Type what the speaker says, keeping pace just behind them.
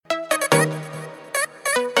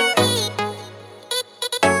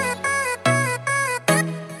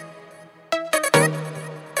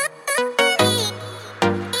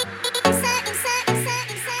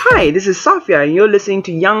Hi, this is Safia, and you're listening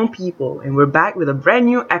to Young People, and we're back with a brand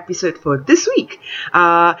new episode for this week.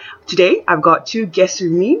 Today, I've got two guests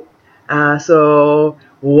with me. So,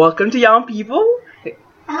 welcome to Young People.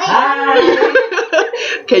 Hi!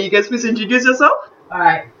 Can you guys please introduce yourself?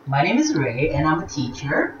 Alright, my name is Ray and I'm a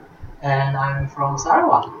teacher and I'm from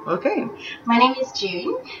Sarawak. Okay. My name is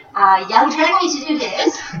June. Young telling me to do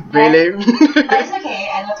this. Really? But it's okay.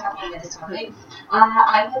 I love talking about this topic.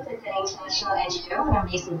 I work with an international NGO and I'm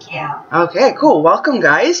based in KL. Okay, cool. Welcome,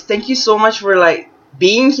 guys. Thank you so much for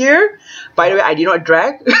being here. By the way, I did not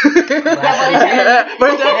drag. But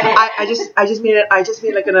I just made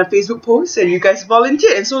like a Facebook post and you guys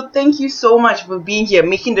volunteered, and so thank you so much for being here,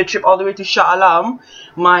 making the trip all the way to Shah Alam,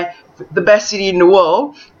 the best city in the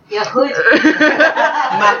world. Your hood.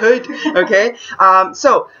 My hood. Okay.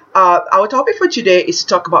 So our topic for today is to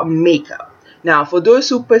talk about makeup. Now, for those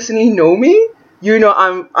who personally know me, you know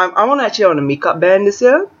I'm actually on a makeup ban this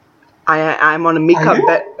year. I'm on a makeup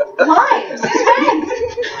ban. Why?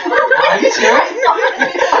 Are you serious?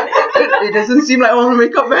 It doesn't seem like I'm on a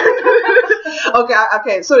makeup ban.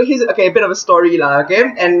 Okay. So here's a bit of a story lah. Okay,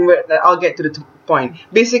 and I'll get to the point.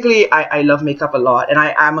 Basically, I love makeup a lot, and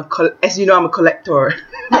I'm a collector.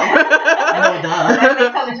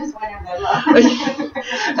 Makeup is just one of them.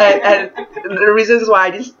 and the reasons why I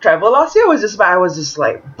didn't travel last year was just I was just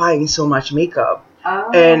like buying so much makeup.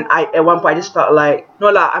 Oh. And at one point I just felt like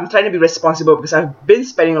I'm trying to be responsible because I've been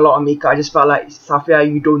spending a lot on makeup. I just felt like, Safia,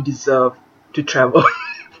 you don't deserve to travel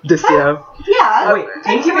this year. Yeah. Wait,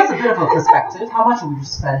 can you give us a bit of a perspective? How much would you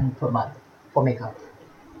spend per month for makeup?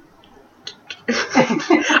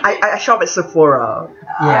 I shop at Sephora.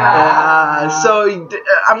 So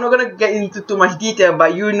I'm not gonna get into too much detail,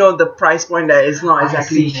 but you know the price point there is not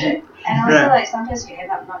exactly cheap. And also, sometimes you end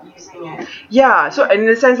up not using it. Yeah, so in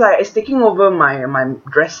the sense, it's taking over my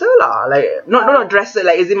dresser lah. Not dresser,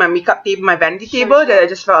 is in my makeup table, my vanity table. Sure. That I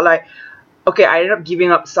just felt like, okay, I ended up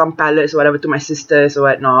giving up some palettes or whatever to my sisters or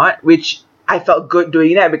whatnot, which I felt good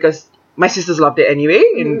doing that because my sisters loved it anyway,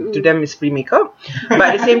 and to them it's free makeup. But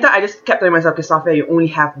at the same time, I just kept telling myself, okay, Safia, you only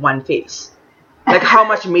have one face. How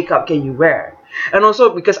much makeup can you wear? And also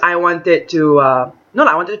because I wanted to, I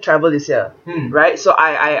wanted to travel this year, right? So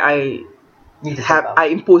I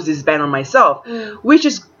imposed this ban on myself, which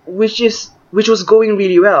was going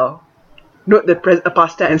really well. Not the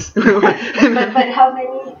past tense. But how many?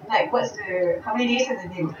 How many days has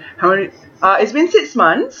it been? It's been 6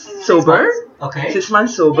 months sober. Okay. 6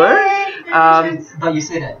 months sober. But you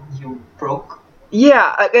said that you broke.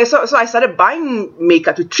 Yeah. So I started buying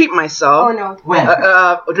makeup to treat myself. Oh no. When?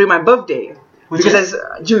 During my birthday. Which because is?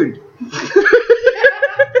 June.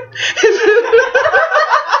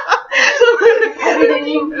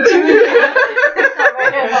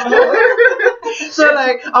 So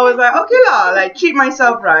I was like, okay lah, treat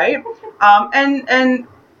myself, right? And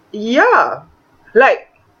yeah,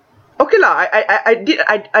 okay lah.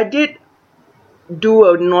 I did do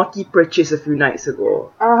a naughty purchase a few nights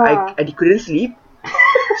ago. I couldn't sleep.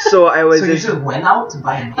 So I was So you just went out to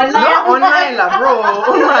buy makeup? not online lah, bro.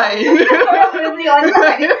 Online. Probably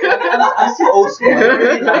online. I'm still old school. I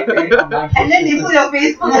really like it online. And then they put your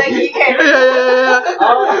Facebook like you can. Yeah.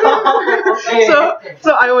 Oh, okay.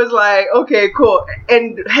 So I was like, okay, cool,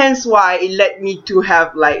 and hence why it led me to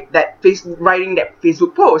have writing that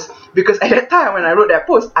Facebook post, because at that time when I wrote that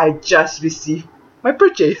post, I just received my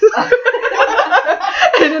purchase.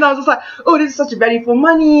 And then I was just like, oh, this is such a value for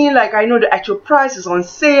money. I know the actual price is on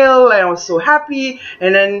sale, and I was so happy.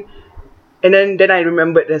 And then I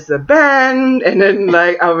remembered there's a ban, and then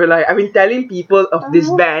I've been telling people of this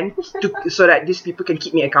ban so that these people can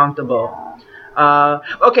keep me accountable.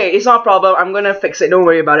 Okay, it's not a problem. I'm gonna fix it. Don't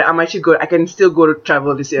worry about it. I'm actually good. I can still go to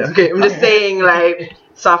travel this year. Okay, I'm just saying,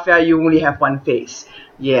 Safia, you only have one face.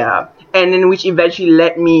 Yeah, and then which eventually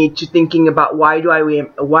led me to thinking about why do I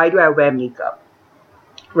wear makeup,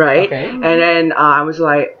 right? Okay. And then I was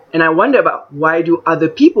like, and I wonder about why do other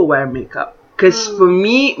people wear makeup? Because for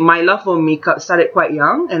me, my love for makeup started quite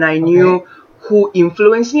young, and I knew who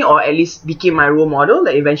influenced me, or at least became my role model,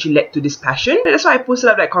 that eventually led to this passion. And that's why I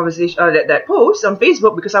posted up that conversation, that post on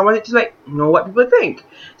Facebook, because I wanted to know what people think.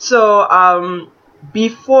 So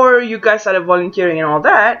before you guys started volunteering and all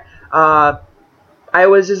that, I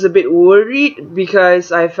was just a bit worried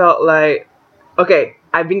because I felt like, okay,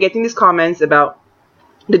 I've been getting these comments about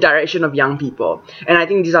the direction of young people, and I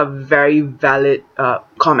think these are very valid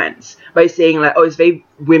comments by saying oh, it's very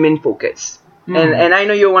women focused. And I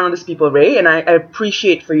know you're one of those people, Ray, and I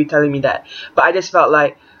appreciate for you telling me that. But I just felt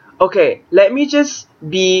like, okay, let me just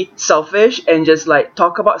be selfish and just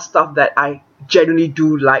talk about stuff that I genuinely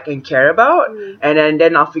do like and care about, and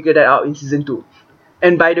then I'll figure that out in season 2.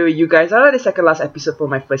 And by the way, you guys are the second last episode for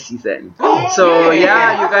my first season. Oh, So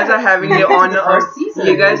yeah, you guys are having the honor of, First season.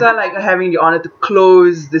 you guys are like having the honor to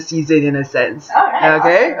close the season in a sense. Alright,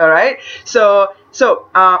 Okay, awesome. all right. So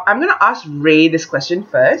I'm gonna ask Ray this question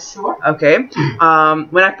first. Sure. Okay.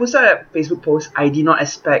 When I posted a Facebook post, I did not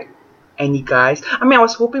expect any guys. I mean, I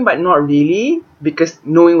was hoping, but not really, because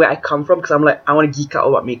knowing where I come from, because I'm like, I want to geek out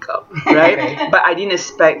about makeup, right? Okay. But I didn't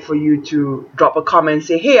expect for you to drop a comment and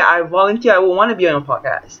say, hey, I volunteer, I would want to be on a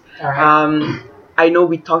podcast. Alright. I know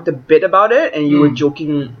we talked a bit about it, and you were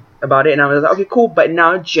joking about it, and I was like, okay, cool. But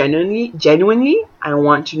now, genuinely, I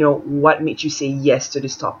want to know what made you say yes to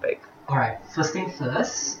this topic. Alright, first thing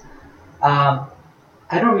first, I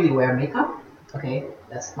don't really wear makeup, okay,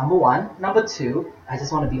 that's number one. Number two, I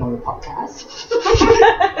just want to be on the podcast.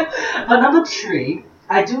 But number three,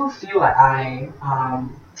 I do feel like I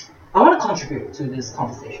want to contribute to this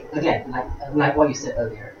conversation. Again, like what you said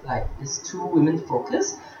earlier, like it's too women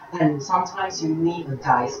focused, and sometimes you need a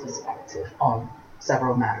guy's perspective on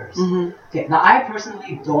several matters. Okay, now I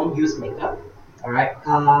personally don't use makeup, alright,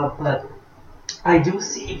 but I do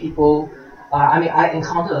see people. I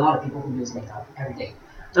encounter a lot of people who use makeup every day.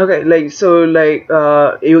 Okay,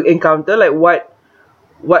 you encounter like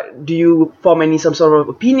what do you form some sort of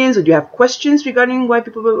opinions, or do you have questions regarding why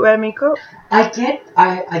people wear makeup? I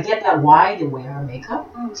get that why they wear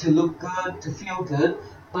makeup to look good, to feel good,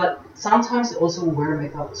 but sometimes they also wear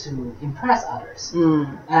makeup to impress others.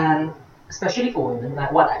 And especially for women,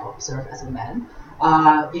 like what I observe as a man,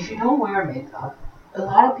 if you don't wear makeup, a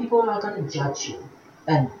lot of people are gonna judge you.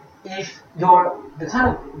 And if you're the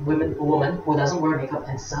kind of woman who doesn't wear makeup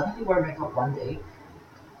and suddenly wear makeup one day,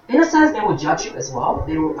 in a sense they will judge you as well.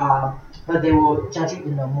 They will, but they will judge you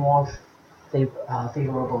in a more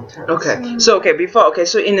favorable terms. Okay.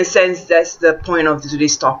 So in a sense, that's the point of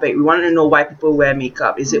today's topic. We want to know why people wear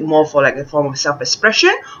makeup. Is it more for like a form of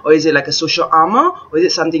self-expression, or is it like a social armor, or is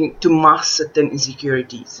it something to mask certain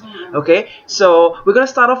insecurities? Okay. So we're gonna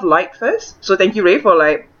start off light first. So thank you, Ray, for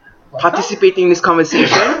participating in this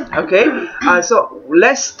conversation. Okay. So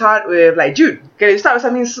let's start with Jude. Okay, start with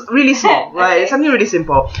something really small, right? Something really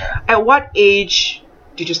simple. At what age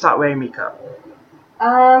did you start wearing makeup?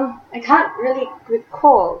 I can't really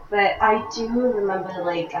recall, but I do remember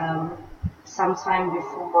sometime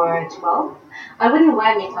before 12. I wouldn't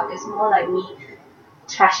wear makeup. It's more like me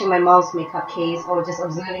trashing my mom's makeup case or just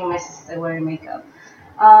observing my sister wearing makeup.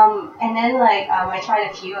 And then I tried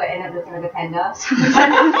a few. I ended up looking like a panda. So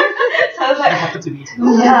I was like, happened to me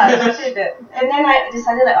too. yeah, I actually did. And then I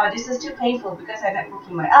decided this is too painful because I kept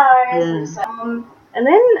poking my eyes. And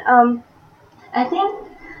then I think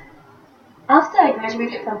after I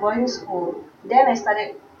graduated from boarding school, then I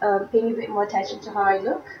started paying a bit more attention to how I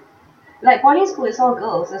look. Like boarding school is all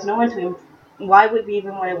girls. There's no one to. Why would we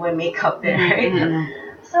even want to wear makeup there, right?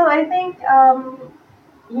 So I think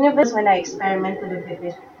university when I experimented a bit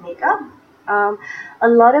with makeup. A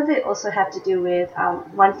lot of it also had to do with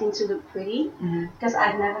wanting to look pretty, because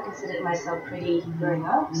I've never considered myself pretty growing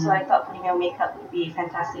up. So I thought putting on makeup would be a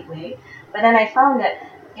fantastic way. But then I found that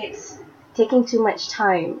it's taking too much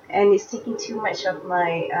time, and it's taking too much of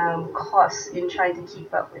my cost in trying to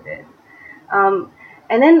keep up with it.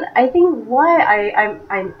 And then I think why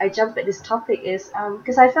I jumped at this topic is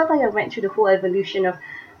because I felt like I went through the whole evolution of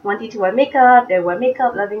wanting to wear makeup, then wear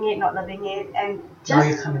makeup, loving it, not loving it, and just now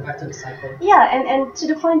you're coming back to the cycle. Yeah, and to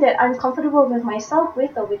the point that I'm comfortable with myself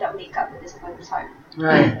with or without makeup at this point in time.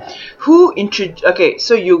 Right. Who introduced? Okay,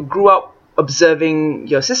 so you grew up observing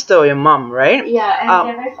your sister or your mom, right? Yeah, and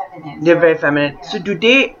they're very feminine. They're very feminine. Yeah. So do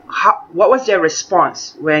they? What was their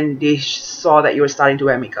response when they saw that you were starting to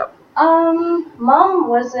wear makeup? Mom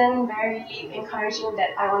wasn't very encouraging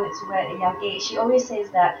that I wanted to wear at a young age. She always says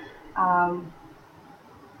that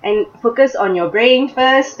and focus on your brain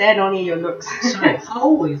first, then only your looks. Sorry, how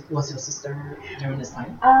old was your sister during this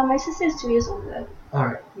time? My sister is 2 years older.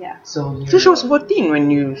 Alright. Yeah. So she was 14 when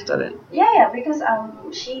you started. Yeah, because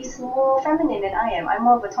she's more feminine than I am. I'm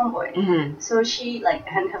more of a tomboy. So she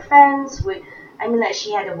and her friends would. I mean,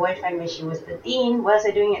 she had a boyfriend when she was 13. What was I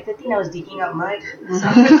doing at 13? I was digging up mud. So.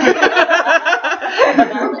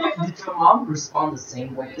 Did your mom respond the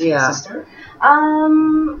same way to your sister?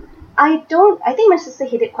 I think my sister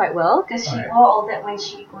hid it quite well because she wore all that when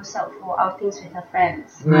she goes out for outings with her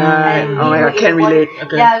friends. Right. Oh my god, can't relate.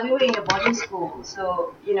 Okay. Yeah, we were in a boarding school,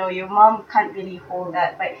 so your mom can't really hold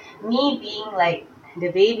that. But me being the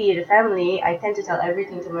baby of the family, I tend to tell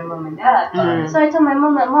everything to my mom and dad. So I told my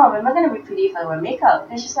mom, Mom, am I gonna be pretty if I wear makeup?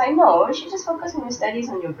 And she's like, no, you should just focus on your studies,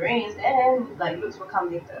 on your brains, and looks will come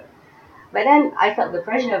later. But then I felt the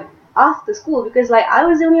pressure of after school because I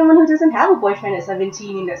was the only one who doesn't have a boyfriend at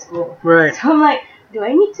 17 in that school. Right. So I'm like, do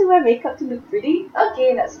I need to wear makeup to look pretty?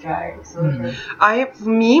 Okay, let's try. So For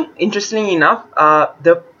me, interestingly enough,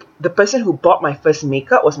 the person who bought my first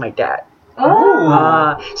makeup was my dad.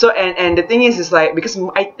 So and the thing is like, because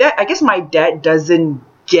I guess my dad doesn't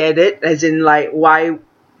get it, as in like why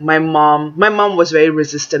my mom was very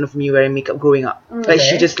resistant of me wearing makeup growing up. Like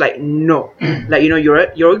she just like, no, like, you know, you're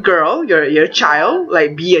a girl, you're a child,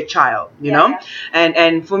 like be a child, you know.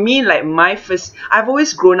 And for me, like I've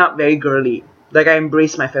always grown up very girly, like I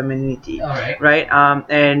embrace my femininity, right?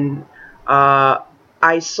 And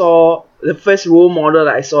I saw the first role model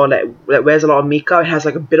that I saw that wears a lot of makeup and has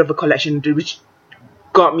like a bit of a collection, which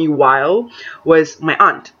got me wild, was my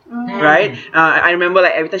aunt. Right? I remember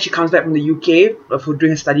like every time she comes back from the UK for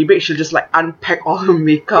doing a study break, she'll just like unpack all her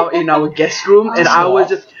makeup in our guest room, and I was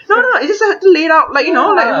just no, it's just I had to lay it out, like, you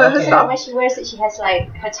know, like her stuff. When she wears it, she has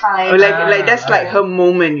like her time. Like that's like her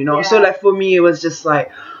moment, you know. So like for me, it was just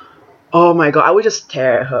like, oh my god, I would just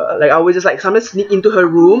stare at her. Like I would just like sometimes sneak into her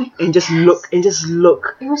room and just look.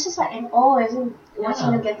 It was just like an awe, isn't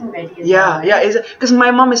watching her getting ready. Because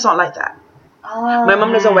my mom is not like that. My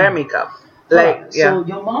mom doesn't wear makeup. Like, So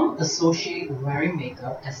your mom associate wearing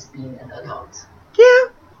makeup as being an adult? Yeah,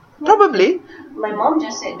 probably. My mom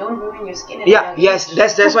just said, don't ruin your skin.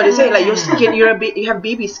 That's what they say. Like your skin, you have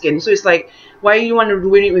baby skin, so it's like, why you want to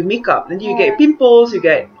ruin it with makeup? Then you get pimples, you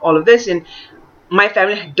get all of this, and my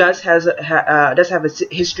family does have a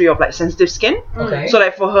history of like sensitive skin. So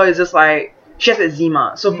like for her, it's just like she has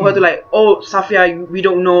eczema. So for her to like, oh, Safia, we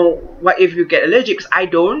don't know what if you get allergic, because I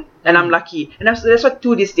don't, and I'm lucky. And that's why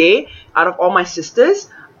to this day, out of all my sisters,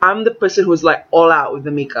 I'm the person who's like all out with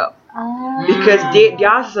the makeup. Because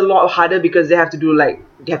theirs is a lot harder, because they have to do like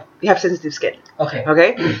they have sensitive skin.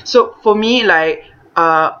 Okay. So for me, like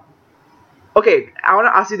okay, I want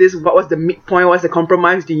to ask you this: what was the midpoint? What's the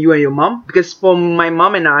compromise between you and your mom? Because for my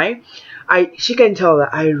mom and she can tell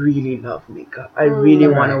that I really love makeup. I really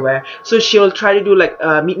want to wear. So she'll try to do like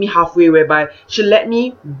meet me halfway, whereby she'll let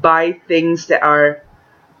me buy things that are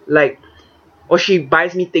like, or she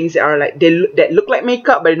buys me things that are like that look like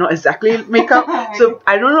makeup, but they're not exactly makeup. So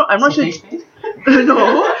I don't know. I'm not sure.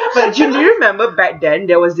 No, but do you remember back then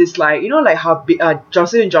there was this, like, you know, like how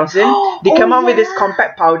Johnson & Johnson, they came out with this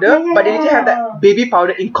compact powder, but they didn't have that baby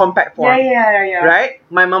powder in compact form. Right?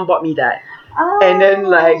 My mom bought me that. And then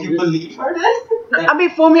like, you believe her then? I mean,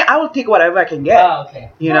 for me, I will take whatever I can get.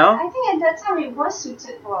 You know? I think at that time it was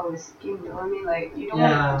suited for our skin, though. I mean, like, you don't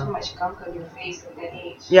want to put too much gunk on your face at that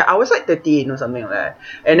age. Yeah, I was like 13 or something like that.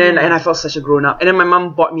 And then and I felt such a grown up. And then my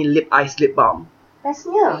mom bought me lip balm. That's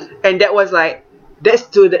new. And that's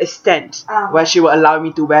to the extent where she would allow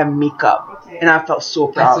me to wear makeup. And I felt so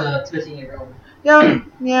proud. As a 13-year-old.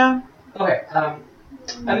 Yeah. Okay,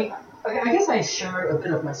 I mean, I guess I share a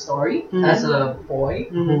bit of my story as a boy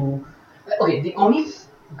who... Okay, the only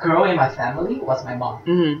girl in my family was my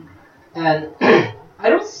mom. And I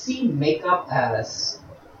don't see makeup as...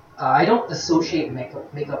 I don't associate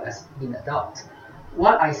makeup as being an adult.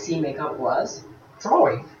 What I see makeup was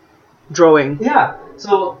drawing. Yeah,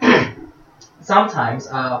 so sometimes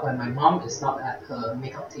when my mom is not at her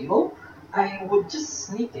makeup table, I would just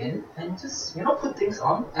sneak in and just, you know, put things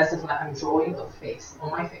on as if like I'm drawing a face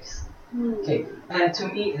on my face. Okay, and to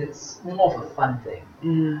me it's more of a fun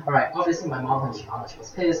thing. Alright, obviously my mom, when she found out, she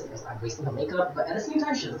was pissed because I'm wasting her makeup, but at the same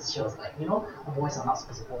time she was like, you know, boys are not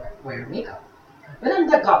supposed to wear makeup. But then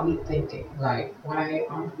that got me thinking, like, why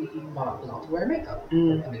aren't we not allowed to wear makeup? I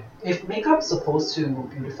mean, if makeup's supposed to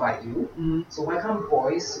beautify you, so why can't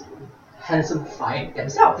boys handsomify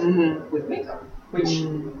themselves with makeup? Which,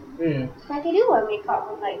 like they do wear makeup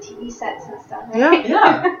on like TV sets and stuff, right?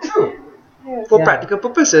 Yeah, true. For practical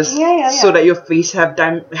purposes, so that your face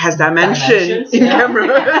has dimension in camera.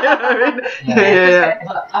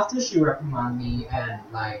 But after she reprimanded me, and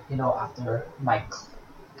like, you know, after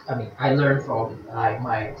I learned from like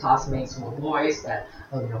my classmates who were boys that,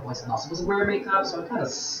 you know, boys are not supposed to wear makeup, so I kind of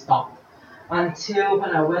stopped until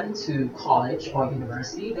when I went to college or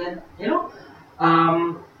university. Then, you know,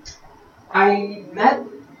 I met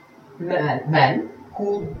men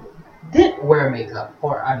who did wear makeup,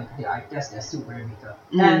 or I guess they're still wearing makeup,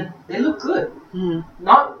 and they look good.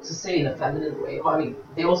 Not to say in a feminine way, or I mean,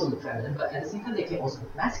 they also look feminine, but at the same time they can also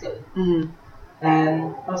look masculine.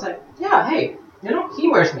 And I was like, yeah, hey, you know, he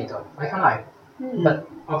wears makeup, why can't I? But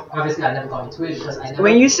obviously I never got into it because I never...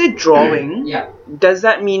 When you say drawing, does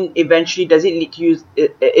that mean eventually, does it lead to use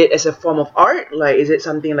it as a form of art? Like, is it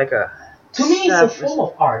something like a... To me, it's a form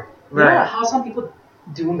of art. You know how some people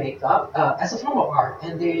do makeup as a form of art,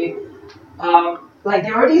 and they... like,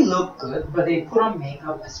 they already look good, but they put on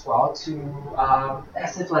makeup as well to...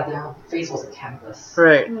 as if like their face was a canvas.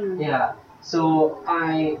 Right. Yeah. So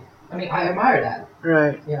I admire that.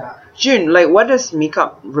 Right. Yeah. June, like, what does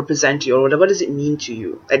makeup represent to you, or what does it mean to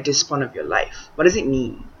you at this point of your life? What does it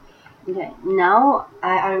mean? Okay, now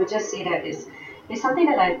I would just say that it's something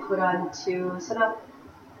that I put on to sort of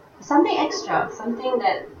something extra, something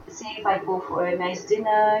that, say, if I go for a nice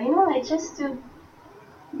dinner, like just to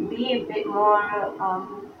be a bit more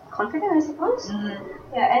confident, I suppose.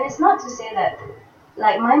 Yeah, and it's not to say that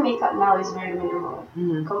like my makeup now is very minimal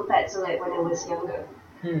compared to like when I was younger.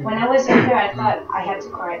 When I was younger, I thought I had to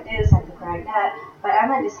correct this, I had to correct that, but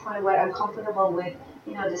I'm at this point where I'm comfortable with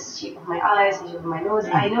the shape of my eyes, the shape of my nose.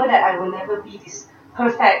 I know that I will never be this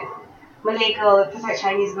perfect Malay girl, perfect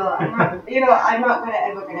Chinese girl. I'm not, I'm not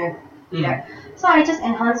ever gonna be that. So I just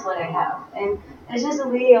enhance what I have, and it's just a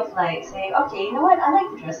way of like saying, okay, you know what? I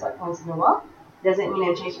like to dress up once in a while. Doesn't mean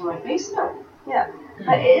I'm changing my face, no. Yeah,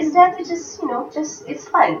 but it's there to just it's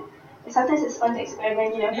fun. Sometimes it's fun to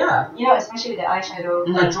experiment, Yeah. Especially with the eyeshadow.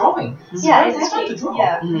 Drawing. Yeah, It's fun exactly. to draw.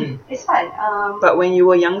 Yeah, it's fun. But when you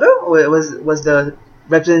were younger, or was the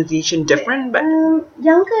representation different? But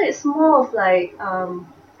Younger, it's more of like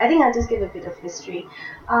I think I'll just give a bit of history.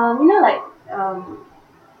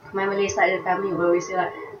 My Malay side of the family will always say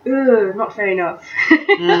like, "Ugh, not fair enough."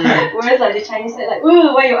 Whereas like the Chinese side like,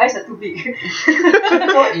 "Ugh, why your eyes are too big?"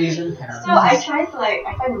 For Asian parents. So I try to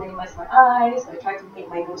minimize my eyes. I try to make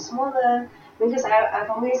my nose smaller because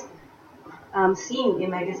I've always seen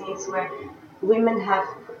in magazines where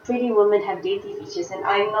pretty women have dainty features, and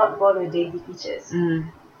I'm not born with dainty features.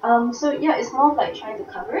 So yeah, it's more of like trying to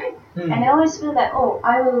cover it, and I always feel that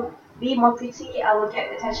I will be more pretty. I will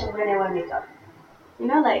get attention when I wear makeup. And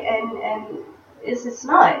it's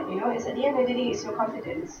not. It's at the end of the day, it's your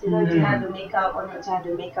confidence. To have the makeup or not to have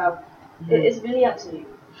the makeup. It's really up to you.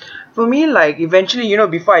 for me, like, eventually,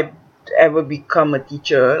 before I ever become a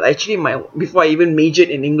teacher, actually, before I even majored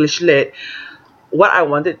in English Lit, what I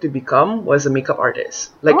wanted to become was a makeup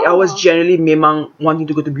artist. Like, I was generally memang wanting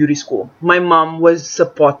to go to beauty school. My mom was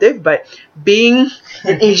supportive, but being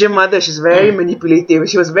an Asian mother, she's very manipulative.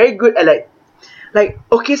 She was very good at like,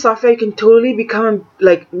 okay, Safia, you can totally become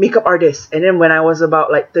like makeup artist. And then when I was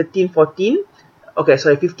about like 13, 14,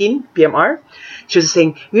 15 PMR, she was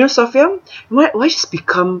saying, Safia, why just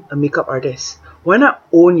become a makeup artist? Why not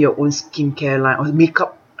own your own skincare line or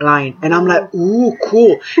makeup line? And I'm like, ooh,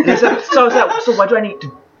 cool. And I said, so I was like, so what do I need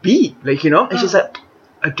to be? Like, And she's like,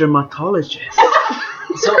 a dermatologist.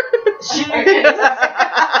 So she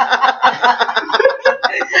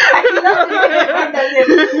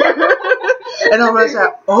And I was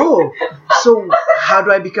like, oh, so how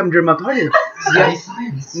do I become dermatologist?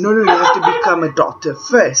 science. No, you have to become a doctor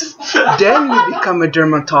first. Then you become a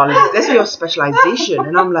dermatologist. That's your specialization.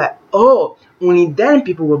 And I'm like, oh, only then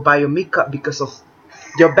people will buy your makeup because of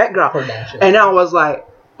your background. And I was like,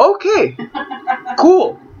 okay,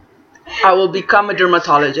 cool. I will become a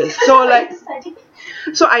dermatologist. So I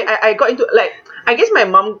got into I guess my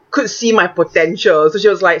mom could see my potential. So she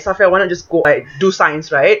was like, Safia, why not just go do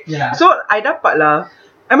science, right? Yeah. So I dapat lah.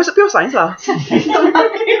 I masuk pure science lah. That's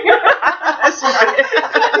right.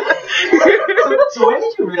 So when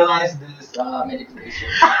did you realize this manipulation?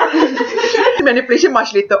 Manipulation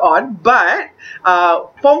much later on, but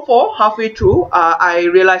Form 4, halfway through, I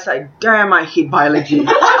realized like, damn, I hate biology.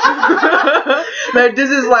 Like, this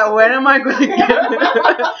is like, when am I going to get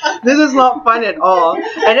this is not fun at all.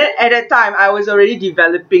 And then at that time, I was already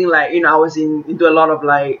developing I was into a lot of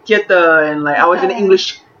like theatre, and like I was in the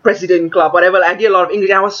English president club, whatever. I did a lot of English,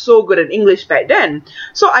 and I was so good at English back then.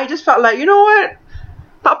 So I just felt like, you know what?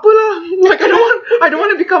 Tak apalah. Like, I don't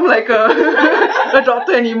want to become like a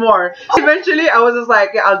doctor anymore. Eventually, I was just like,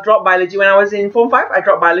 okay, I'll drop biology. When I was in Form 5, I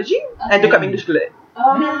dropped biology and took up English Lit.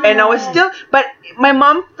 And I was still, but my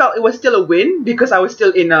mom felt it was still a win because I was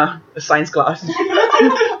still in a science class.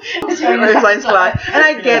 Science class. And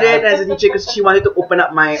I get it as a teacher because she wanted to open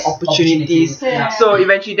up my opportunities. Yeah. So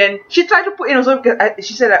eventually then, she tried to put in also, because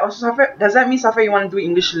she said like, oh, Safia, does that mean, Safia, you want to do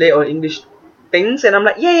English Lit or English things? And I'm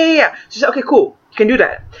like, yeah. She said, okay, cool. You can do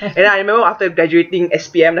that. And I remember after graduating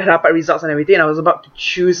SPM, dah dapat results and everything, and I was about to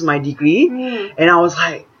choose my degree. And I was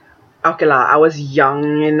like, okay lah, I was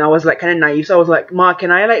young and I was like kind of naive, so I was like, Ma,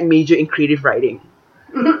 can I like major in creative writing?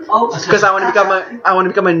 Because I want to become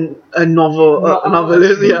a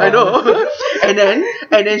novelist. Yeah, I know. and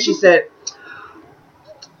then she said,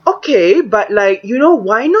 okay, but like,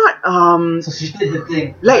 why not So she did the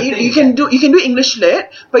thing. like you can do English Lit,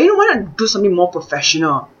 but why not do something more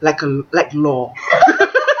professional, like law?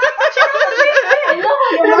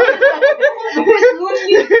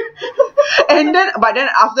 But then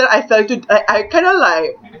after I fell into, I kind of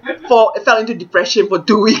like fell into depression for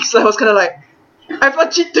 2 weeks. I was kind of like, I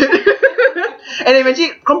felt cheated. And eventually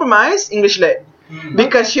compromised English lit.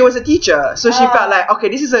 Because she was a teacher. So she felt like, okay,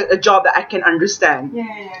 this is a job that I can understand.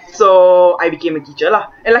 Yeah. So I became a teacher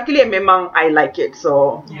lah. And luckily memang I like it.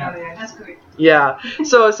 So Yeah, that's good. yeah.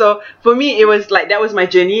 So for me it was like that was my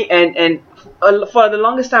journey, and for the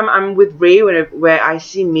longest time I'm with Ray where I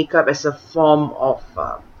see makeup as a form of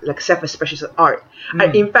like self-expression art.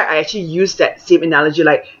 In fact, I actually use that same analogy,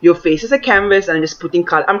 like your face is a canvas and I'm just putting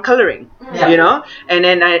color. I'm coloring, you know. And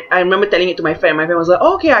then I remember telling it to my friend. My friend was like,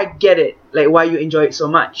 oh, okay, I get it, like why you enjoy it so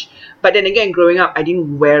much. But then again, growing up, I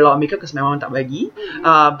didn't wear a lot of makeup because my mom tak bagi.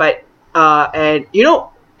 And you know,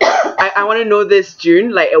 I want to know this, June.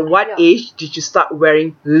 Like, at what age did you start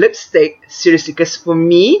wearing lipstick? Seriously, because for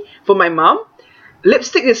my mom,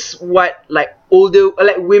 lipstick is what like older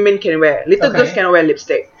women can wear. Little girls cannot wear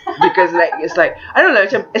lipstick because like it's like I don't know,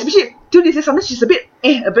 especially to this day sometimes she's a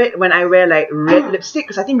bit when I wear like red lipstick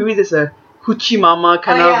because I think maybe there's a hoochie mama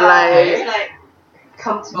kind of like. It's like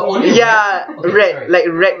come to only me. Yeah, red, like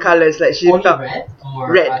red colors. Like she only felt red or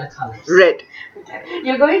red, other colors? red. Okay.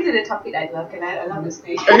 You're going to the topic I love, and I love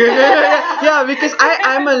lipstick. Yeah, because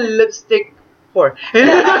I'm a lipstick whore.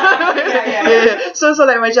 So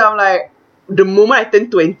like macam like the moment I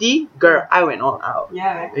turned 20, girl, I went all out.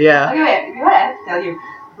 Yeah. Yeah. Okay, wait. What I have to tell you,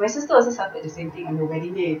 my sister also suffered the same thing on her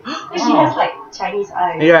wedding day. And she has like Chinese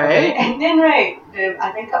eyes. Right. And then the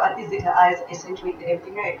makeup artist did her eyes, accentuated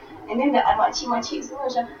everything, right? And then the makcik semua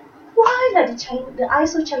macam, why like the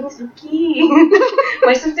eyes so Chinese looking?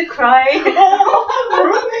 My sister cried.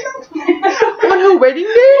 On her wedding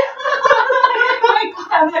day? Oh my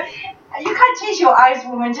god, I'm like, you can't change your eyes,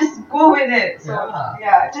 woman. Just go with it. So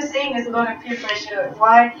just saying there's a lot of peer pressure.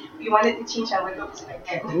 Why we wanted to change our looks like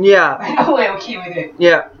that. Yeah. But now we're okay with it.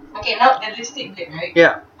 Yeah. Okay, now the lipstick bit, right?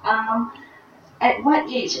 Yeah. At what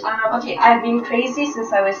age? Okay, I've been crazy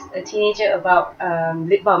since I was a teenager about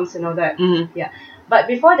lip balms and all that. Mm-hmm. Yeah. But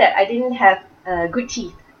before that, I didn't have good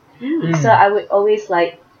teeth. So I would always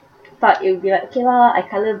like thought it would be like, okay lah, I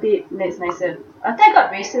colour a bit, that's nicer. After I got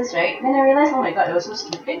braces, right? Then I realised, oh my god, I was so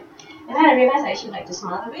stupid. And then I realised I actually like to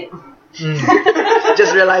smile a bit.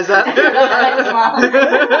 Just realised that. I like to smile.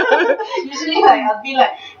 Usually, like I'll be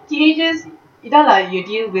like teenagers, you know, like you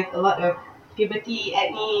deal with a lot of puberty,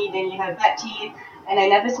 acne, then you have bad teeth, and I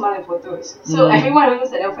never smile in photos. So everyone who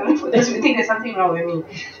looks at their family photos would think there's something wrong with me.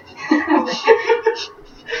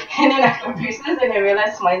 And then I got braces, and I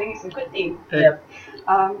realised smiling is a good thing. Yep.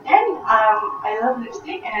 I love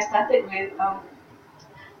lipstick, and I started with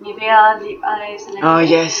Nivea lip eyes and everything. Oh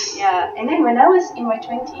yes. Yeah, and then when I was in my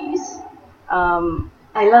 20s,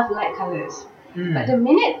 I love light colours. But the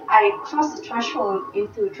minute I crossed the threshold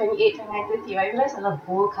into 28, 29, 30, I realised I love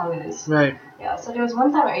bold colours. Right. Yeah, so there was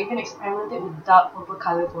one time I even experimented with dark purple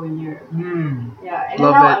colour for a year. Yeah, and then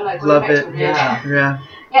Love now it. I'm like Love going back it. to red. Yeah.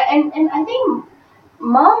 Yeah, and I think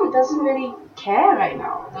mom doesn't really care right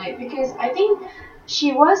now. Like, because I think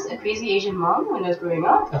she was a crazy Asian mom when I was growing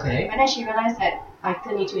up. Okay. But then she realised that I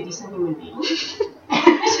turned into a decent human being. She's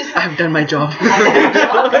like, I've done my job.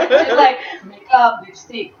 She's like, makeup,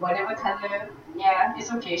 lipstick, whatever colour. Yeah,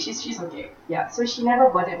 it's okay. She's okay. Yeah, so she never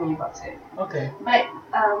bothered me about it. Okay. But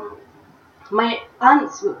my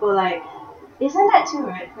aunts would go like, isn't that too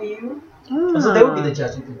red for you? So they will be the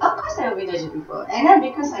judging people. Of course I will be judging people. And then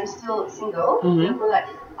because I'm still single, they'll go like,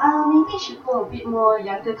 maybe you should go a bit more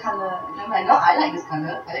younger colour. And I'm like, no, I like this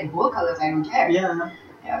colour. I like bold colours, I don't care.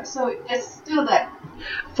 Yeah, so there's still that.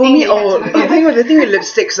 For me, the thing with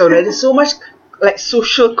lipsticks though, there's so much like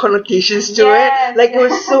social connotations to it. Like it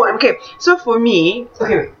was so okay. So for me,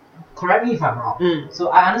 okay, wait. Correct me if I'm wrong. So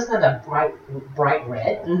I understand that bright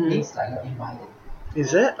red means like you're invited.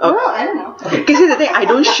 Is it? No, I don't know. Because here's the thing, I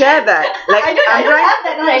don't share that. Like I don't have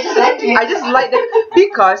that. No, I just like it. I just like that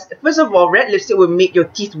because first of all, red lipstick will make your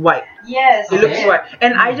teeth white. Yes. It looks white,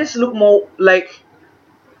 and I just look more like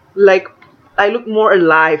I look more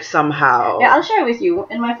alive somehow. Yeah, I'll share with you.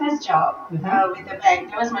 In my first job with the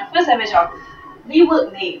bank, that was my first ever job. We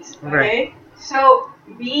work late, okay? Right. So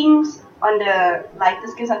being on the lighter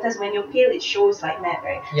skin, sometimes when you're pale, it shows like mad,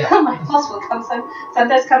 right? Yeah. My boss will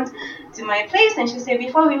sometimes come to my place and she'll say,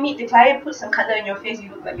 before we meet the client, put some colour in your face, you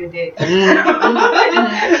look like you're dead. So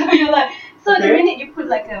you're like, the minute you put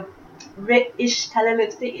like a reddish colour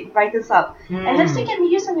lipstick, it brightens up. And lipstick can be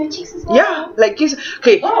used on your cheeks as well. Yeah, like because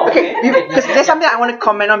there's something I want to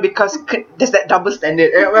comment on because there's that double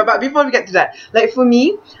standard. But before we get to that, like for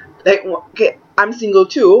me, like okay, I'm single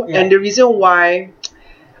too, and the reason why,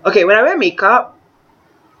 okay, when I wear makeup,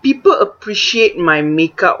 people appreciate my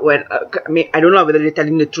makeup when I don't know whether they're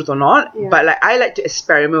telling the truth or not, but like I like to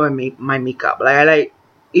experiment with my makeup. Like I like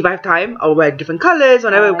if I have time, I'll wear different colors,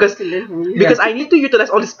 whatever, because I need to utilize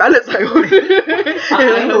all these palettes I own.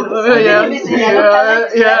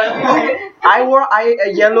 I wore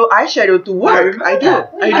a yellow eyeshadow to work. I do.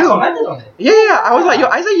 I commented on it. Yeah. I was like,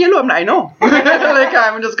 your eyes are yellow. I'm like, I know. Like,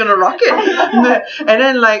 I'm just gonna rock it. And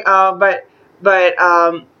then like, but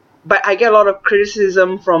I get a lot of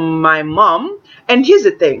criticism from my mom. And here's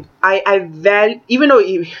the thing, I value, even though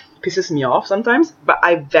it pisses me off sometimes, but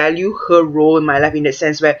I value her role in my life in that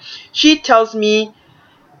sense where she tells me,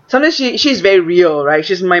 sometimes she's very real, right?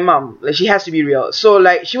 She's my mom, like she has to be real. So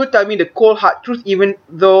like she would tell me the cold hard truth, even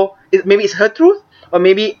though maybe it's her truth, or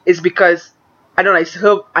maybe it's because I don't know, it's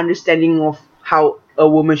her understanding of how a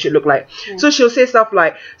woman should look like. So she'll say stuff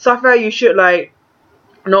like, Safia, you should like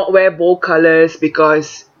not wear bold colors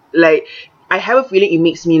because like I have a feeling it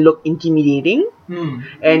makes me look intimidating.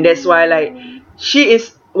 And that's why like she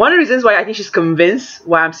is one of the reasons why I think she's convinced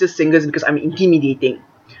why I'm still single is because I'm intimidating,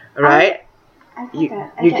 right? I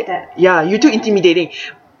get that. Yeah, you're too intimidating.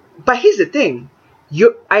 But here's the thing,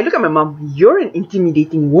 I look at my mom, you're an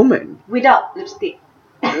intimidating woman. Without lipstick.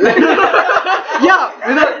 Yeah.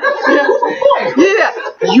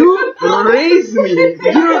 You raised me.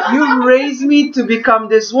 You raised me to become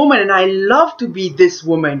this woman, and I love to be this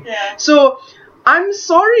woman. Yeah. So I'm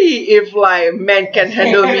sorry if like men can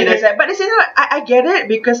handle me, but at the same time, I get it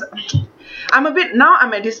because I'm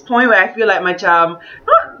at this point where I feel like macam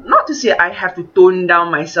not to say I have to tone down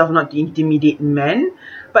myself not to intimidate men,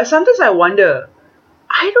 but sometimes I wonder,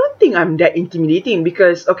 I don't think I'm that intimidating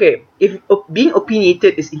because okay, if being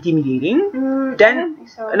opinionated is intimidating, then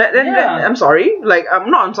I'm sorry. Like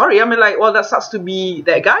I'm sorry. I mean like, well, that sucks to be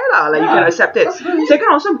that guy lah. Like you can accept it. Second,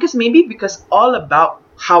 also because all about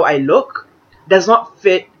how I look does not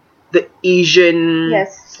fit the Asian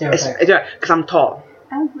stereotype. Because I'm tall.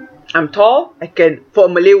 I'm tall. I can, for a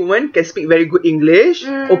Malay woman, can speak very good English.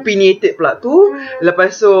 Opinionated pula tu.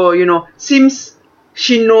 Lepas tu, seems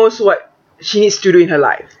she knows what she needs to do in her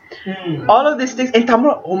life. All of these things, and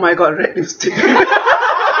Tamara, oh my god, red lipstick.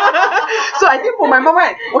 So I think for my mom,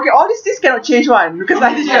 right, okay, all these things cannot change one because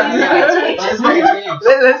I think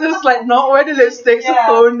let's just like not wear the lipstick, so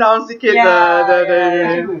tone down sikit. Wait,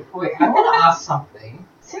 I want to ask something.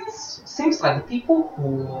 Seems like the people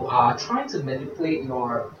who are trying to manipulate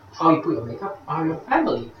how you put your makeup are your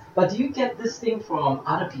family. But do you get this thing from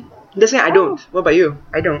other people? That's why I don't. What about you?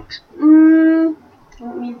 I don't.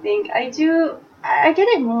 Let me think. I do. I get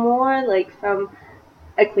it more like from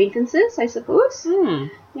acquaintances, I suppose.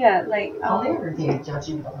 Yeah, like. How dare they judge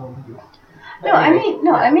you about you? I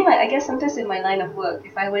mean like I guess sometimes in my line of work,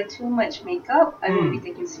 if I wear too much makeup, I won't be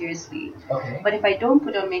taken seriously. Okay. But if I don't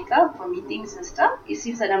put on makeup for meetings and stuff, it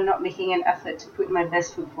seems that I'm not making an effort to put my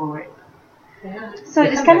best foot forward. Yeah. So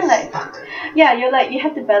it's kind of like, you're like, you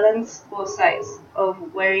have to balance both sides of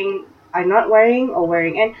not wearing or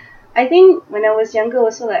wearing. And I think when I was younger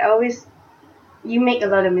also, like you make a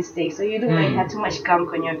lot of mistakes. So you look like you have too much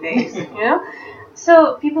gunk on your face,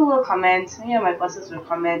 So people will comment, my bosses will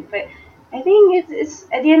comment, but I think it's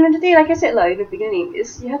at the end of the day, like I said in the beginning,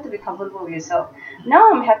 you have to be comfortable with yourself. Now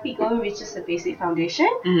I'm happy going with just a basic foundation,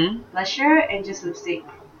 blusher, and just lipstick.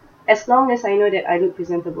 As long as I know that I look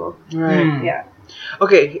presentable. Right. Yeah.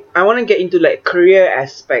 Okay, I want to get into like career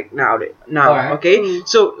aspect now. Alright. Okay,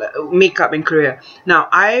 so makeup and career. Now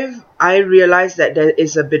I realized that there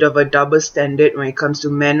is a bit of a double standard when it comes to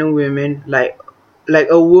men and women. Like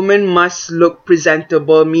a woman must look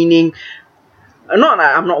presentable, meaning not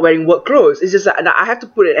that I'm not wearing work clothes. It's just that I have to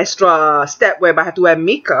put an extra step whereby I have to wear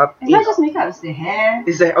makeup. It's not just makeup, it's the hair.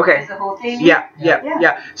 It's the It's the whole thing. Yeah.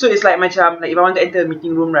 So it's like macam if I want to enter a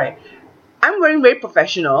meeting room, right? I'm wearing very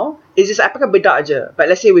professional. It's just I pakai bedak je. But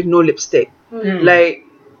let's say with no lipstick. Like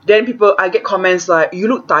then I get comments like, you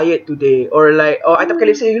look tired today, or like, I tak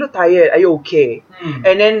pakai lipstick, you look tired. Are you okay?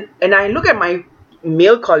 And I look at my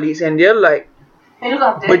male colleagues and they're like,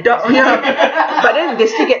 bedak, but then they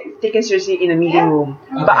still get taken seriously in a meeting room.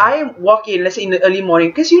 Okay. But I walk in, let's say in the early morning,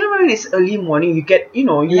 because when it's early morning, you get, you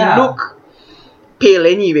look pale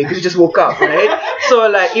anyway because you just woke up, right? So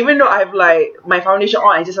like even though I have like my foundation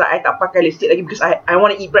on, I just like I tak pakai lipstick lagi because I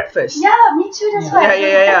want to eat breakfast. Yeah, me too. That's why.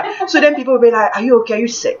 Yeah. So then people will be like, "Are you okay? Are you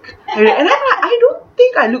sick?" And I'm like, I don't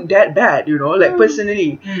think I look that bad, like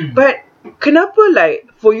personally. But kenapa like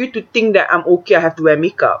for you to think that I'm okay, I have to wear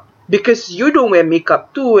makeup? Because you don't wear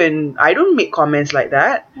makeup too, and I don't make comments like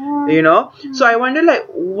that, So I wonder, like,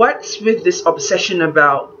 what's with this obsession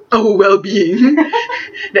about our well-being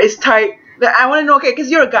that is tied. Like, I want to know, okay, because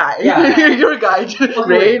you're a guy, you're a guy,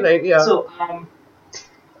 right? Like, yeah. So,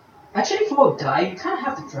 actually, for a guy, you kind of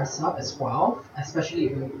have to dress up as well, especially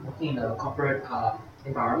if you're working in a corporate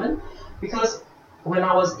environment, because when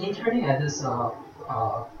I was interning at this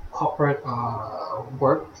corporate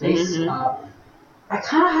workplace, I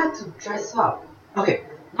kind of had to dress up. Okay,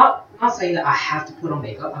 not saying that I have to put on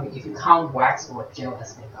makeup. I mean, if you count wax or gel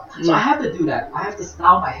as makeup, so I have to do that. I have to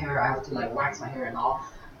style my hair. I have to like wax my hair and all.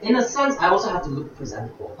 In a sense, I also have to look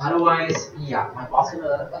presentable. Otherwise, yeah, my boss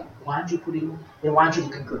gonna like, why aren't you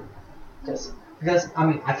looking good? Because I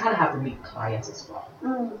mean, I kind of have to meet clients as well.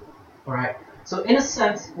 Alright. So in a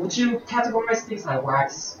sense, would you categorize things like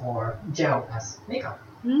wax or gel as makeup?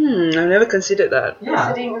 I've never considered that. Yeah.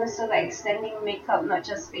 Considering also like extending makeup, not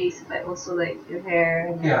just face, but also like your hair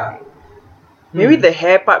and everything. Maybe the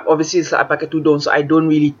hair part obviously is like I pakai tudung, so I don't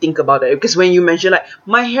really think about it. Because when you mention like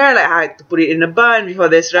my hair, like I had to put it in a bun before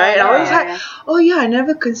this, right? I was like, oh yeah, I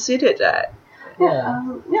never considered that.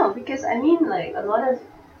 No, because I mean like a lot of,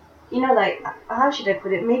 like how should I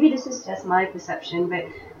put it? Maybe this is just my perception, but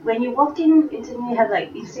when you walk in into me, you have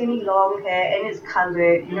like insanely long hair and it's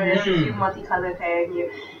colored. There's a few multicolored hair in you.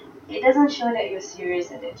 It doesn't show that you're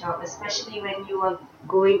serious at that job, especially when you are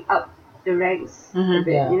going up the ranks a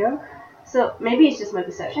bit. So maybe it's just my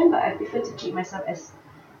perception, but I prefer to keep myself as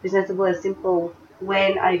presentable and simple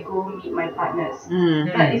when I go meet my partners.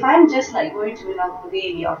 But if I'm just like going to a normal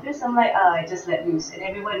day in the office, I'm like, I just let loose, and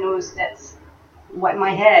everyone knows that's what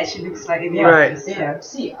my hair actually looks like in the office. Yeah.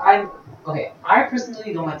 See, I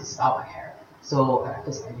personally don't like to style my hair, so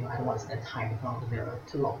because I don't want to spend time in front of the mirror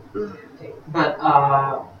too long. Okay, but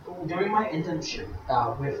during my internship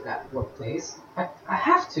with that workplace, I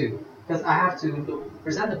have to, because I have to look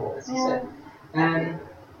presentable, as you said, and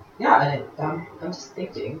I'm just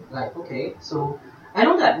thinking like, okay, so I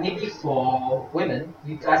know that maybe for women,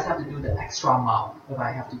 you guys have to do the extra mile if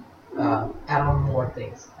I have to add on more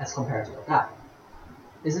things as compared to a guy.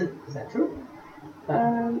 Is that true?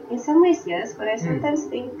 In some ways, yes, but I sometimes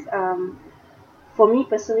think, for me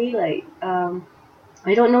personally, like,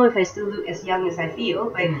 I don't know if I still look as young as I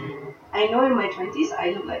feel, but I know in my 20s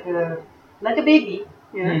I look like a baby,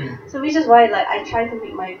 So which is why like I try to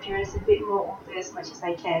make my appearance a bit more older as much as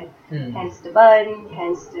I can. Hence the bun,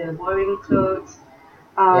 hence the boring clothes,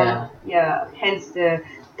 hence the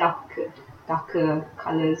darker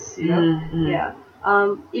colors,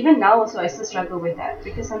 even now also I still struggle with that,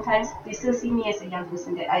 because sometimes they still see me as a young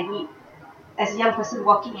person that I need, as a young person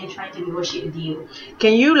walking and trying to negotiate a deal.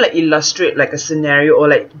 Can you like illustrate like a scenario or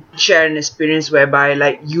like share an experience whereby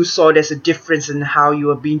like you saw there's a difference in how you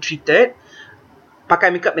were being treated?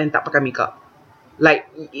 Pakai makeup dan tak pakai makeup. Like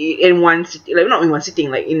in one sitting, like not in one sitting,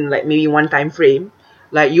 like in like maybe one time frame.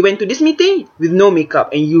 Like you went to this meeting with no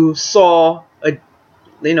makeup and you saw a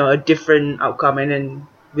different outcome, and then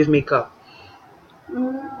with makeup.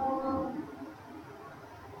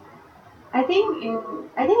 I think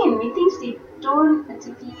in meetings they don't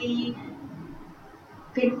particularly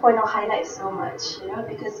pinpoint or highlight so much,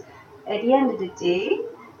 because at the end of the day,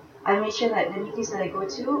 I make sure that the meetings that I go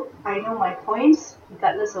to, I know my points,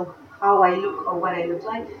 regardless of how I look or what I look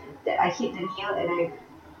like, that I hit the nail and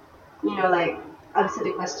I, answer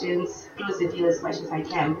the questions, close the deal as much as I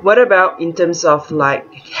can. What about in terms of like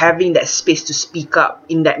having that space to speak up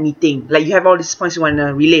in that meeting? Like you have all these points you want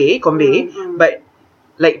to convey, but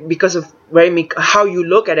like because of how you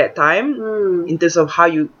look at that time, in terms of how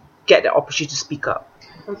you get the opportunity to speak up.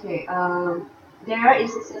 Okay, there are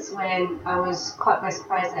instances when I was caught by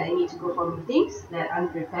surprise that I need to go for meetings that I'm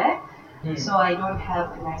unprepared. So I don't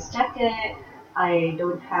have a nice jacket, I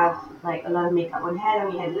don't have like a lot of makeup on hand, I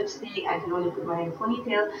only had lipstick, I can only put my hair in a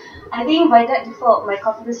ponytail. I think by that default, my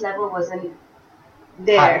confidence level wasn't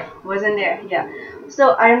there.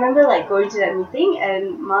 So I remember like going to that meeting,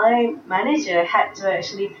 and my manager had to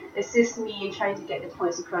actually assist me in trying to get the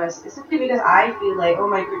points across, simply because I feel like, oh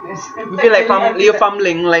my goodness, you feel like you're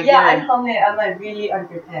fumbling, like I'm fumbling, I'm like really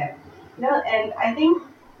unprepared, and I think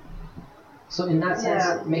so in that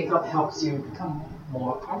sense, makeup helps you become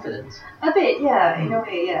more confident. A bit, in a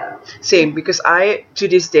way, Same, because I, to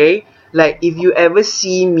this day, like if you ever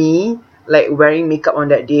see me like wearing makeup on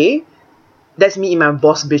that day, that's me in my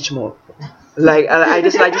boss bitch mode. Like I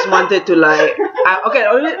just wanted to like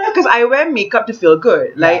because I wear makeup to feel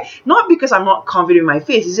good. Like not because I'm not confident in my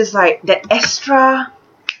face. It's just like that extra,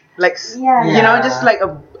 like just like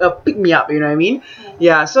a pick me up. You know what I mean?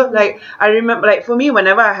 Yeah. So like I remember, like for me,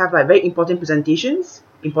 whenever I have like very important presentations,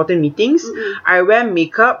 important meetings, I wear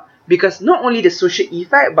makeup. Because not only the social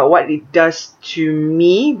effect, but what it does to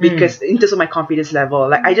me, because in terms of my confidence level,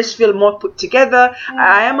 like I just feel more put together.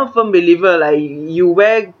 I am a firm believer, like you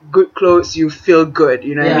wear good clothes, you feel good,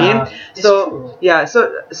 you know what I mean? So true.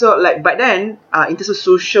 So like, but then in terms of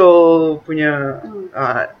social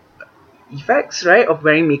effects, right, of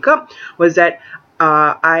wearing makeup, was that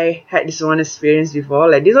I had this one experience before.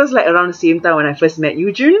 Like this was like around the same time when I first met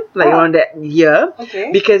you, June. Like around that year.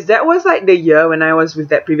 Okay. Because that was like the year when I was with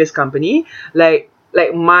that previous company. Like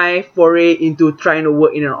my foray into trying to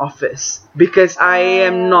work in an office. Because I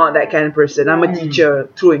am not that kind of person. I'm a teacher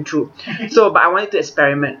through and through. But I wanted to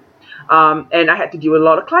experiment. And I had to deal with a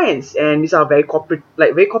lot of clients, and these are very corporate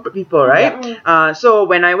people, right? So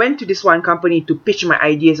when I went to this one company to pitch my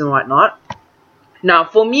ideas and whatnot, now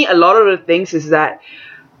for me, a lot of the things is that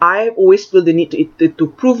I always feel the need to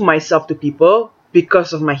prove myself to people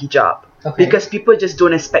because of my hijab. Okay. Because people just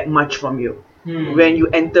don't expect much from you when you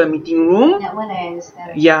enter a meeting room. That one I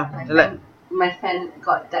understand. Yeah, my friend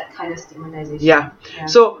got that kind of stigmatization. Yeah.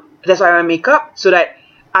 So that's why I wear makeup, so that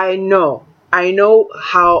I know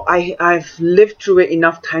how I've lived through it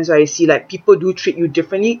enough times where I see like people do treat you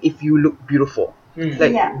differently if you look beautiful.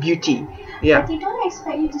 Beauty. Yeah. But they don't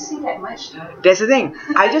expect you to say that much though. That's the thing.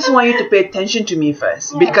 I just want you to pay attention to me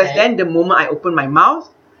first. Because then the moment I open my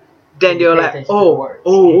mouth, then they're like,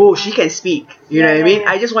 oh, she can speak. You know what I mean?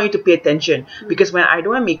 I just want you to pay attention. Because when I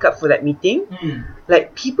don't wear makeup for that meeting,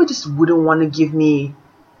 like people just wouldn't want to give me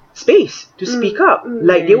space to speak up.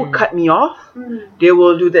 Like they will cut me off. They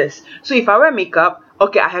will do this. So if I wear makeup,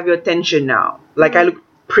 okay, I have your attention now. Like I look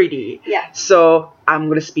pretty. Yeah. So I'm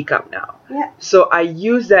gonna speak up now. Yeah. So I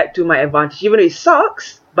use that to my advantage, even though it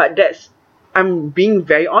sucks. But I'm being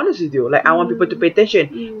very honest with you. Like I want people to pay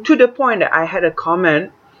attention to the point that I had a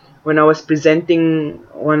comment when I was presenting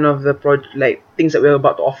one of the things that we were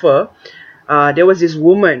about to offer. There was this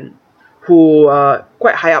woman who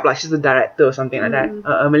quite high up, like she's the director or something like that,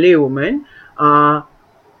 a Malay woman.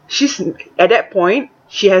 She's at that point,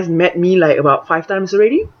 she has met me like about 5 times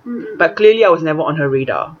already, but clearly I was never on her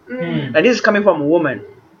radar. Like this is coming from a woman,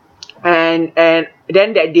 and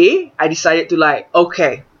then that day I decided to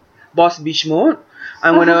okay, boss bitch mode.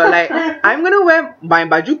 I'm gonna wear my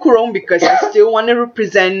baju kurung because I still want to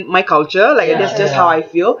represent my culture. That's just how I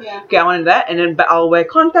feel. Yeah. Okay, I wanted that, but I'll wear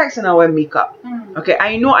contacts and I'll wear makeup. Okay,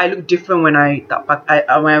 I know I look different when I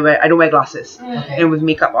don't wear glasses and with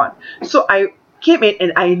makeup on. So I came in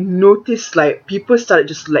and I noticed people started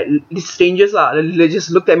just these strangers they just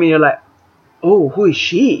looked at me and they're like, oh, who is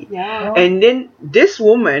she? Yeah. And then this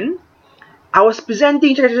woman, I was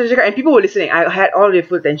presenting and people were listening. I had all their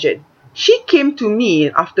full attention. She came to me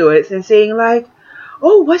afterwards and saying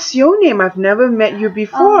oh, what's your name? I've never met you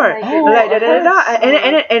before. And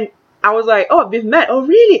I was like, oh, we've met. Oh,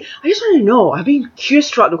 really? I just want to know. I've been curious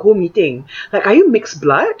throughout the whole meeting. Are you mixed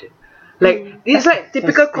blood? It's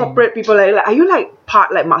typical corporate people. Are you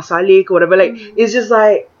part Mak Salik or whatever? It's just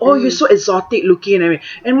oh, you're so exotic looking. I mean,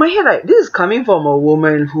 in my head, this is coming from a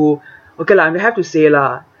woman who, okay I have to say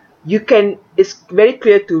it's very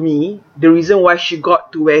clear to me the reason why she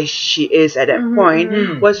got to where she is at that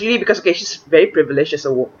point was really because she's very privileged as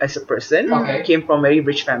a person. Came from a very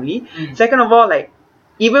rich family. Second of all,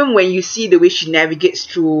 even when you see the way she navigates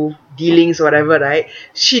through dealings or whatever, right,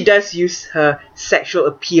 she does use her sexual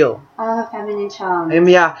appeal. Her feminine charm.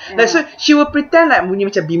 So she will pretend bunyi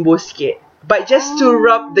macam bimbo sikit, but just to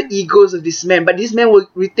rub the egos of this man. But this man will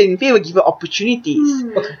retain favor, give her opportunities.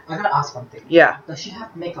 Okay, I gotta ask something. Yeah. Does she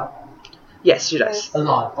have makeup on? Yes, she does. A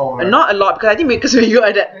lot, or not a lot, because I think because when you're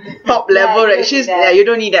at that top level, right, you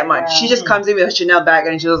don't need that much. She just comes in with a Chanel bag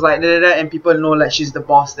and she was like, and people know she's the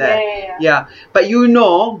boss there. Yeah. But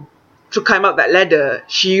to climb up that ladder,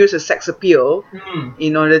 she used a sex appeal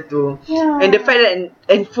in order to. Yeah. And the fact that,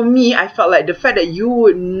 and for me, I felt like the fact that you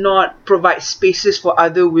would not provide spaces for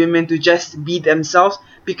other women to just be themselves,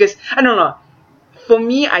 because I don't know. For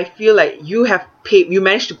me, I feel like you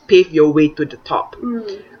managed to pave your way to the top.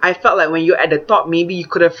 I felt like when you're at the top, maybe you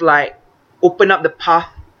could have opened up the path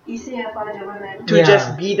easier for the women to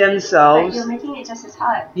just be themselves. But you're making it just as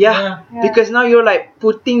hard. Yeah. Because now you're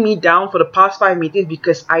putting me down for the past 5 meetings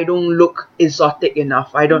because I don't look exotic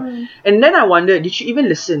enough. I don't. And then I wonder, did you even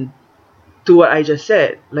listen to what I just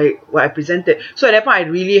said, what I presented? So at that point, I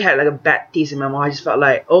really had a bad taste in my mouth. I just felt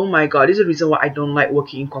oh my god, this is the reason why I don't like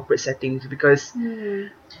working in corporate settings, because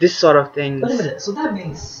this sort of things. Wait a minute. So that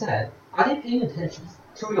being said, are they paying attention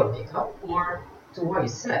to your makeup or to what you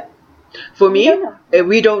said? For me,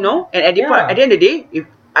 we don't know. And at the end of the day,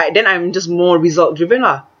 then I'm just more result driven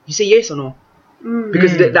lah. You say yes or no?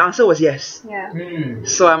 Because the answer was yes. Yeah.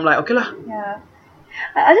 So I'm okay lah. Yeah.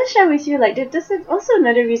 I'll just share with you, this is also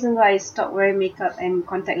another reason why I stopped wearing makeup and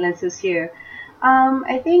contact lenses here.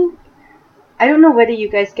 I think, I don't know whether you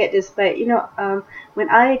guys get this, but when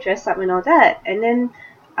I dress up and all that, and then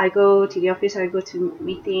I go to the office or I go to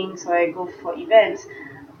meetings or I go for events,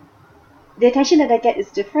 the attention that I get is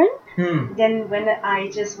different than when I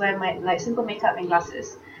just wear my simple makeup and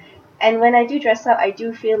glasses. And when I do dress up, I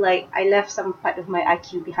do feel like I left some part of my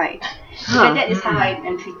IQ behind. Because that is how I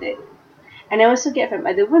am treated. And I also get from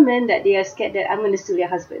other women that they are scared that I'm going to steal their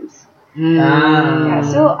husbands. Yeah,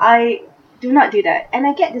 so I do not do that. And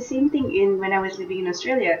I get the same thing when I was living in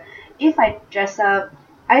Australia. If I dress up,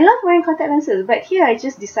 I love wearing contact lenses, but here I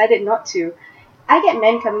just decided not to. I get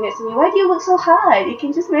men coming up to me, why do you work so hard? You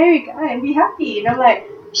can just marry a guy and be happy. And I'm like...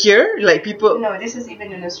 Here? Like people... No, this is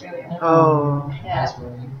even in Australia. Oh. Yeah.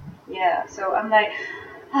 Yeah, so I'm like...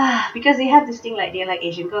 because they have this thing like they're like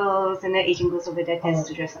Asian girls, and then Asian girls over there tends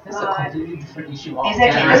to dress up. That's a completely different issue.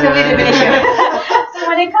 Exactly, that's a completely different issue. So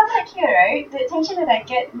when I come back here, right, the attention that I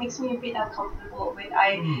get makes me a bit uncomfortable when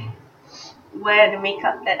I wear the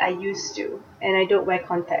makeup that I used to, and I don't wear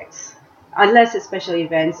contacts unless it's special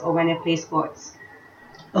events or when I play sports.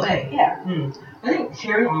 Okay. But, yeah. I think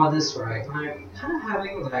hearing all this, right, I'm kind of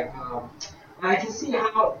having like I can see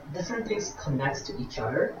how different things connect to each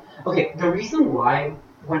other. Okay, the reason why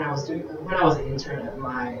when I was an intern at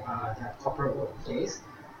my that corporate workplace,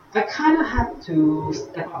 I kind of had to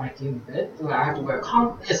step up my game a bit. Like I have to wear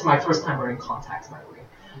it's my first time wearing contacts, by the way,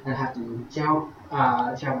 and I have to gel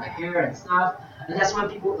my hair and stuff. And that's when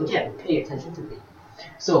people again pay attention to me.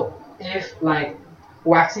 So if like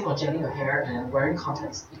waxing or gelling your hair and wearing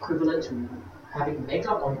contacts equivalent to having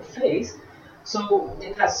makeup on your face, so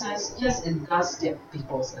in that sense, yes, it does get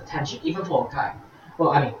people's attention, even for a guy.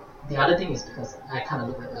 Well, I mean, the other thing is because I kind of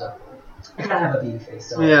look like I kind of have a baby face,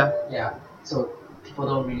 so yeah. So people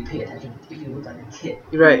don't really pay attention if you look like a kid.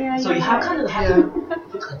 Right. Yeah, So you have to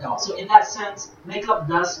look adult. So in that sense, makeup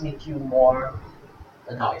does make you more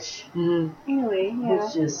adultish. Anyway, yeah.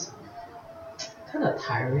 Which is kind of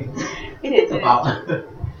tiring. It is. About.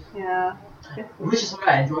 Yeah. Which is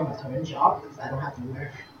why I enjoy my current job, because I don't have to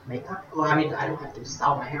wear makeup. Well, I mean, I don't have to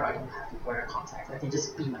style my hair. I don't have to wear contacts. I can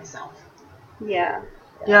just be myself. Yeah.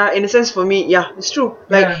 Yeah, in a sense for me, yeah, it's true.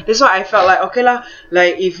 Like that's why I felt like okay lah.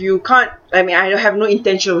 Like if you can't, I mean, I have no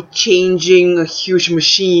intention of changing a huge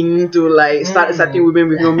machine to like start accepting women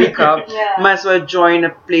with no makeup. Might as well join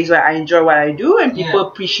a place where I enjoy what I do and people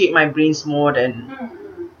appreciate my brains more than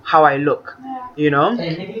how I look. You know. And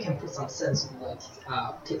maybe you can put some sense in like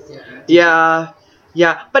kids there. Yeah.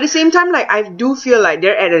 But at the same time, like I do feel like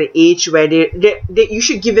they're at an age where they you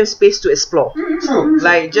should give them space to explore. True.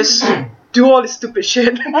 Like just. Do all this stupid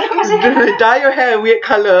shit. Dye your hair a weird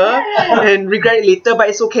color and regret it later, but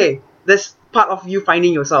it's okay. That's part of you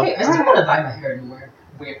finding yourself. Hey, I still want to dye my hair in a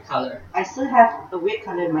weird color. I still have a weird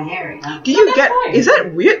color in my hair right now. Do you get? Is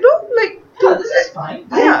that weird though? Like, yeah, this is fine.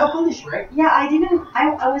 Yeah. Polish, right? Yeah, I didn't.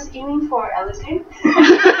 I was aiming for Allison,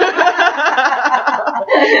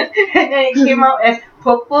 and then it came out as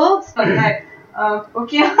purple. So I'm like,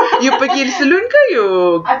 okay. You pergi salon ke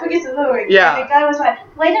you? I pergi salon. Yeah. And the guy was like,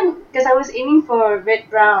 why don't? Because I was aiming for red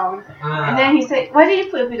brown, and then he said, why did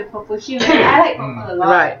you put a bit of purple hue? And I like purple a lot.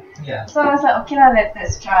 Right. Yeah. So I was like, okay lah,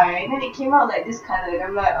 let's try. And then it came out like this color, and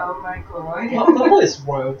I'm like, oh my god. Well, purple is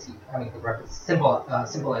royalty. I mean, the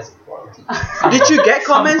symbolizes royalty. Did you get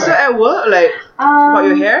comments at work like about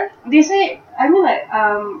your hair? They say, I mean like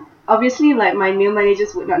obviously like my male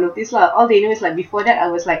managers would not notice lah. All they know is like before that I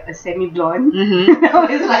was like a semi-blonde. I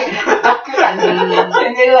was like darker.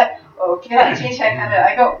 And they were like, okay, I changed hair color.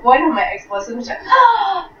 I got one of my ex-bosses which like,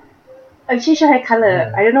 I changed your hair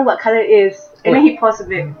color. I don't know what color it is. And then he paused a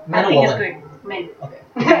bit. I think it's good. Men. Okay.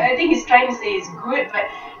 I think he's trying to say it's good, but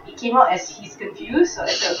it came out as he's confused. So I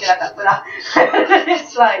said, okay lah, tak apa lah.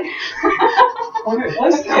 It's like. Okay,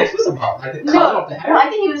 what is he confused about? Like the color of the hair? No,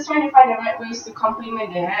 I think he was trying to find the right ways to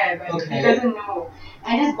compliment the hair, but he doesn't know.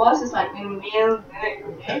 And his boss is like a male.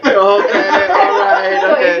 Okay, alright.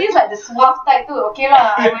 So if he's like the suave type too, okay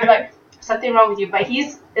lah. I was like, something wrong with you. But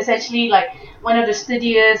he's essentially like one of the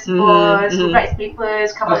studious boss who writes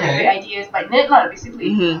papers, come up with great ideas, but nerd lah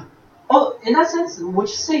basically. Oh, in that sense, would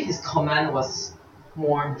you say his comment was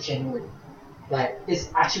more genuine? Like,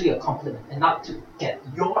 it's actually a compliment and not to get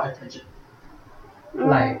your attention.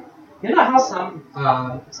 Like, you know how some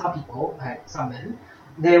people, like some men,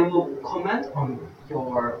 they will comment on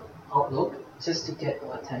your outlook just to get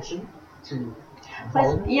your attention to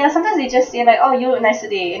but, yeah, sometimes they just say like, oh, you look nice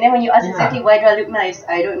today. And then when you ask exactly why do I look nice,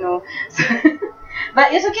 I don't know.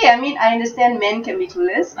 But it's okay. I mean, I understand men can be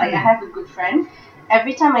clueless. Like, I have a good friend.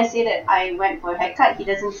 Every time I say that I went for a haircut, he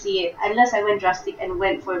doesn't see it. Unless I went drastic and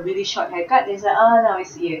went for a really short haircut, he's like, oh, now I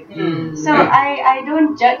see it. So I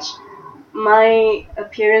don't judge my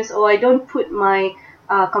appearance, or I don't put my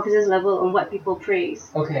confidence level on what people praise.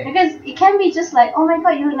 Okay. Because it can be just like, oh my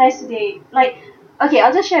god, you look nice today. Like, okay,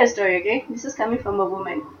 I'll just share a story, okay? This is coming from a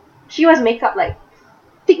woman. She wears makeup, like,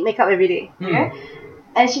 thick makeup every day, okay?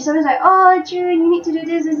 And she's always like, oh, June, you need to do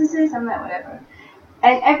this. I'm like, whatever.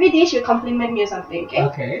 And every day she'll compliment me or something, okay?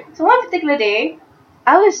 Okay. So one particular day,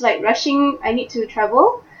 I was like rushing, I need to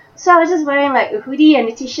travel. So I was just wearing like a hoodie and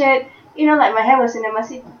a t-shirt. You know, like my hair was in a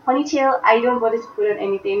massive ponytail. I don't bother to put on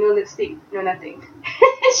anything, no lipstick, no nothing.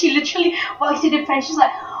 She literally walks to the front. She's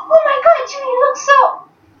like, oh my god, June, you look so...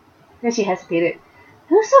 Then she hesitated.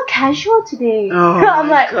 You look so casual today. Oh I'm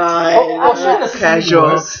my like, god. I'm like,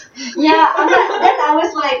 Casual. yeah, I'm like, then I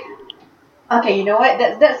was like, okay, you know what?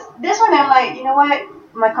 That's when I'm like, you know what?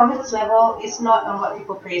 My confidence level is not on what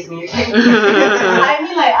people praise me. Okay? I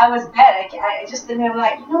mean, like I was bad. I just didn't have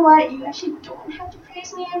like, you know what? You actually don't have to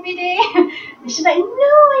praise me every day. And she's like, no,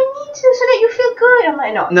 I need to so that you feel good. I'm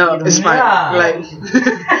like, no. No, you don't it's need fine. Yeah. Like,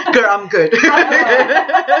 girl, I'm good. But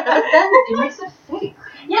then it makes it fake.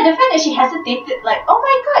 Yeah, the fact that she hesitated, like, oh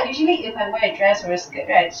my god, usually if I wear a dress or a skirt,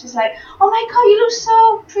 right, she's like, oh my god, you look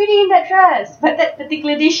so pretty in that dress. But that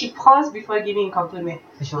particular day, she paused before giving a compliment.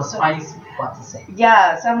 She was trying what to say.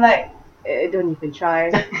 Yeah, so I'm like, don't even try.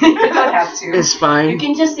 You don't have to. It's fine. You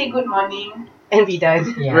can just say good morning and be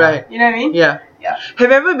done. Yeah. Right. You know what I mean? Yeah. Yeah. Have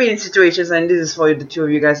you ever been in situations, and this is for the two of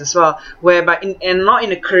you guys as well, whereby and not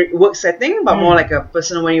in a work setting, but more like a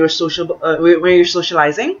personal when you're when you're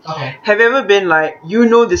socializing? Okay. Have you ever been like, you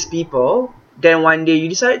know these people, then one day you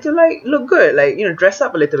decided to like look good, like, you know, dress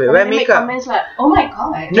up a little bit, And wear they make makeup? comments like, oh my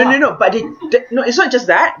god. No, but no, it's not just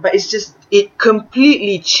that, but it's just it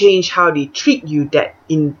completely changed how they treat you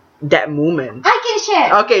in that moment. I can share.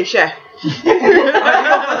 Okay, share. You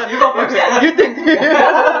go first. You think?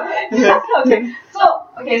 So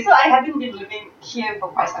I haven't been living here for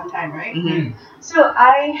quite some time, right? Mhm. So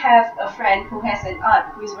I have a friend who has an aunt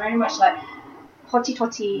who is very much like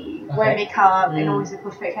hotty-totty, wear Okay. makeup, and always a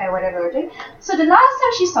perfect hair, whatever, okay? So the last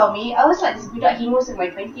time she saw me, I was like this budak hingus in my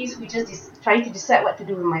 20s who just trying to decide what to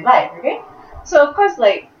do with my life, okay? So of course,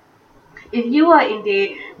 like, if you are in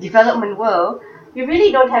the development world, you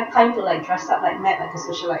really don't have time to like dress up like mad like a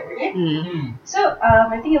socialite, okay? Mm. So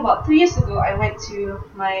I think about 2 years ago, I went to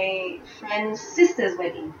my friend's sister's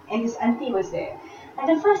wedding, and his auntie was there. And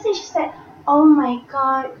the first thing she said, "Oh my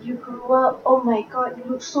God, you grew up. Oh my God, you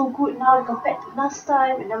look so good now compared to last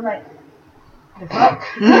time." And I'm like, the fuck?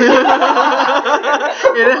 And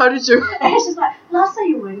then how did you? And she's like, "Last time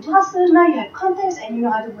you were in glasses, now you have contacts, and you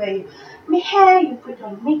know how to wear your hair. You put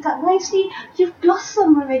on makeup nicely. You've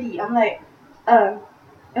blossomed already." I'm like,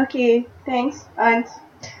 okay, thanks, aunt.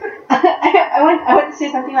 I want to say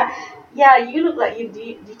something like, yeah, you look like you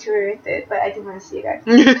deteriorated, but I didn't want to say that.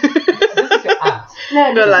 This is your aunt.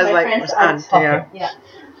 No, No, this is that's my like friend's aunt, aunt. yeah. Yeah.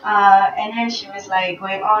 And then she was like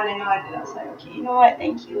going on and on, and I was like, okay, you know what,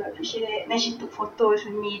 thank you, I appreciate it. And then she took photos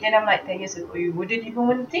with me. Then I'm like, 10 years ago, you wouldn't even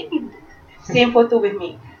want to take the same photo with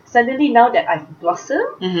me. Suddenly, now that I've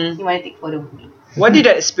blossomed, Mhm. you want to take photo with me. What did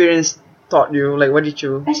that experience taught you? Like, what did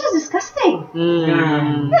you? That's just disgusting.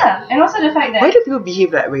 Mm. Yeah, and also the fact that Why do people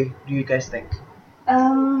behave that way? Do you guys think?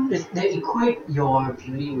 They equate your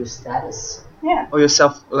beauty with status. Yeah, Or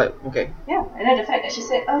yourself? Like, okay. yeah. And then the fact that she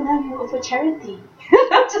said, "Oh, now you work for charity."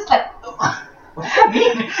 I'm just like, What does that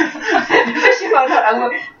mean? because she found out I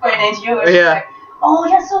work for an NGO. And she's Yeah. like, "Oh,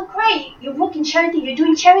 that's so great. You work in charity. You're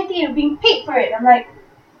doing charity. You're being paid for it." I'm like,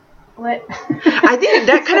 what? I think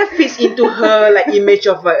that kind of fits into her like image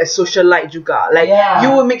of a socialite juga. Like, Yeah.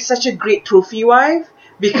 you will make such a great trophy wife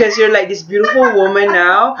because you're like this beautiful woman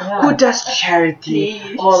now who does charity.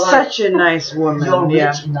 Or like, Such a nice woman. you're rich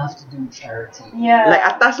Yeah. enough to do charity. Yeah. Like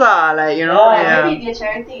atas lah, like, you know. Yeah, Yeah. maybe their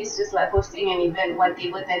charity is just like hosting an event, one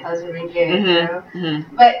table, 10,000 ringgit. You Mhm. know? Mhm.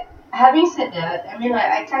 But having said that, I mean, like,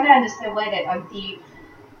 I kind of understand why that auntie,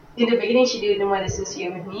 in the beginning, she didn't want to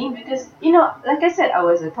associate with me because, you know, like I said, I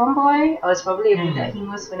was a tomboy. I was probably a budak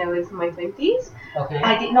hingus when I was in my 20s. Okay.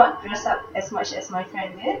 I did not dress up as much as my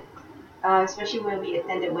friend did, especially when we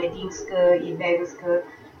attended weddings, events.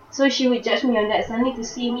 So she would judge me on that. Suddenly to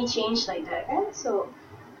see me change like that, right? So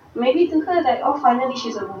maybe to her, like, oh, finally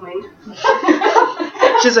she's a woman.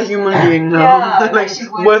 She's a human being now. Yeah, like,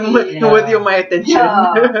 she's worthy, worthy of my attention.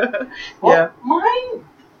 Yeah. Yeah. Mine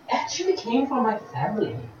actually came from my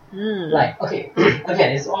family. Mm. Like, okay,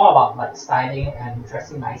 again, it's all about like styling and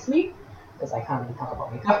dressing nicely, because I can't really talk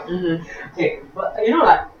about makeup. Mhm. Okay, but you know,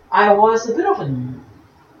 like, I was a bit of a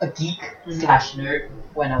geek slash nerd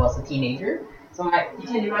when I was a teenager. So like, you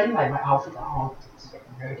can imagine like my outfits are all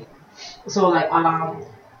nerdy. So like,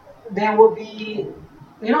 there would be,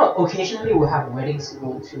 you know, occasionally we'll have weddings to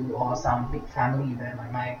go to or some big family event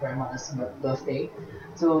like my grandmother's birthday.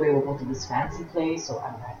 So they will go to this fancy place, so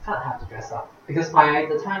I kind of have to dress up. Because by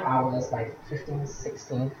the time I was like 15,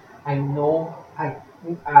 16, I kind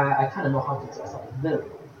of know how to dress up a little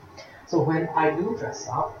bit. So when I do dress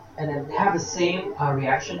up, and then they have the same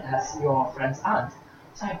reaction as your friend's aunt,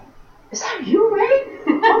 it's like, is that you, Ray?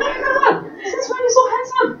 Oh my god, since when you're so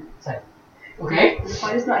handsome? It's like, okay.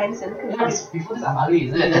 Before it's not handsome. Yeah, before this I'm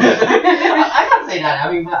ugly, is it? I can't say that.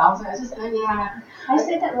 I mean, but I was like, I just, yeah. I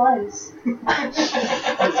said that once.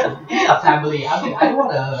 It's a family. I mean, I don't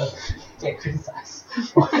want to get criticized.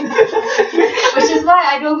 Which is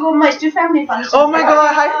why I don't go much to family functions. Oh my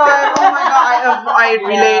god, high five! Oh my god, I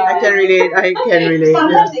relate. I can relate. I can relate.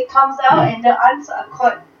 Sometimes it comes out and the aunts are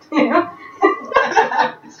caught. You know.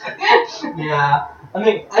 Yeah. I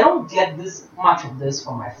mean, I don't get this much of this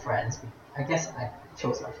from my friends. I guess I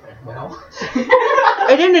chose my friend well.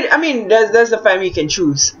 And then, I mean, there's a family you can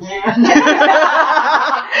choose. Yeah.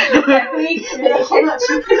 Family, they cannot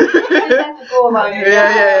choose. They have to go about it.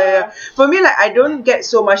 Yeah. For me, like, I don't get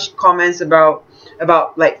so much comments about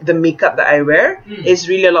like the makeup that I wear. It's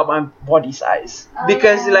really a lot about my body size,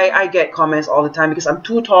 because like I get comments all the time because I'm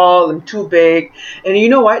too tall, I'm too big, and you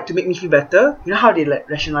know what? To make me feel better, you know how they like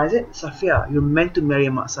rationalize it? Safia, you're meant to marry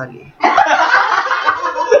a Mak Saleh.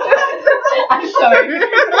 I'm sorry.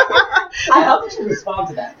 How did you respond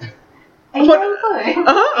to that? I don't know.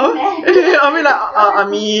 I mean, like, I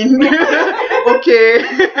mean, okay.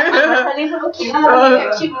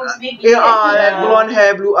 Blonde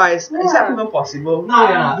hair, blue eyes. Is that even possible? No,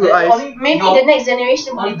 you're not. Blue eyes. Maybe the next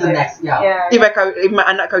generation will Only be the next, yeah. If my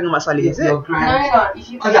anak kahwin dengan Mak Saleh, is it? Your grand. If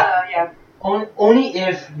you yeah. Only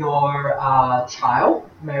if your child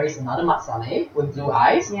marries another Mak Saleh with blue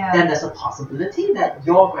eyes, then there's a possibility that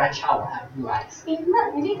your grandchild will have blue eyes. It's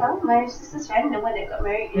not really though. My sister's friend, the one that got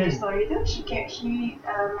married in the story though, she married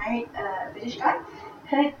a British guy.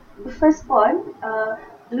 Her firstborn,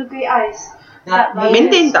 blue grey eyes.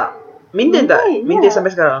 Maintain tak? Maintain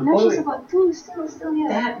sampai sekarang? No, she's about 2, still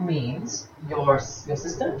here. That means your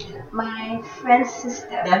sister? My friend's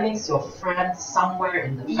sister. That means your friend somewhere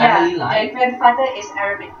in the family line. Their grandfather is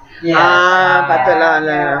Arabic.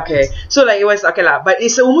 Patutlah. Okay. So like it was okay lah, but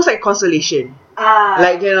it's almost like consolation.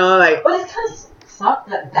 Like, you know, like. But it's kind of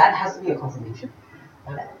suck that has to be a consolation.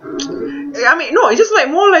 I mean, no, it's just like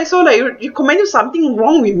more like, so like you commented something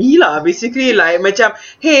wrong with me lah. Basically, like macam,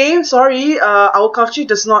 hey, sorry, our culture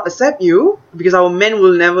does not accept you because our men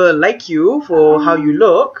will never like you for how you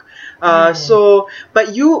look. So,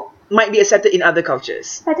 but you might be accepted in other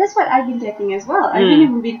cultures. But that's what I've been getting as well.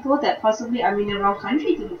 I've been told that possibly I'm in the wrong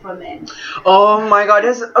country to look for men. Oh my god,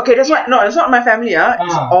 that's what. No, that's not my family.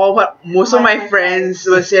 It's all what most of my friends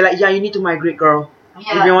will say. Like, yeah, you need to migrate, girl.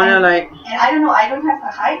 Yeah, if you wanna like. And I don't know. I don't have a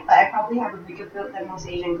height, but I probably have a bigger build than most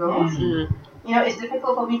Asian girls. You know, it's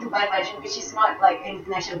difficult for me to buy fashion, which is not like an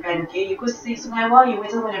international brand. Okay, you go see Sunaiwa, you wait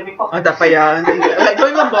till the report. Tak payah. Like,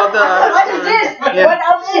 don't even bother. What is this? Yeah. What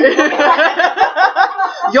outfit?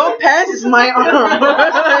 Your pants is my arm.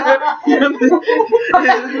 And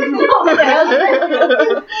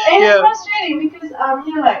it's frustrating because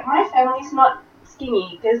you know, like my family's not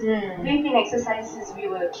skinny because we've been exercising since we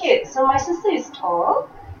were kids. So my sister is tall,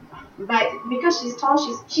 but because she's tall,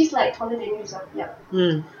 she's like taller than you, so yeah.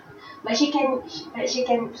 But she can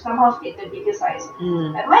somehow fit the bigger size.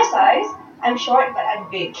 At my size, I'm short but I'm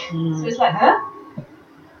big. So it's like, huh?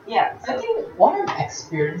 Yeah. So I think what I'm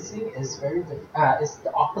experiencing is is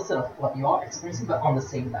the opposite of what you're experiencing, but on the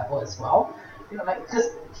same level as well. You know, like,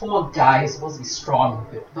 because for guys, you're supposed to be strong,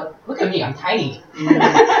 but look at me, I'm tiny.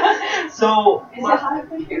 So is it hard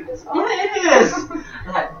for you as well? Yeah, it is.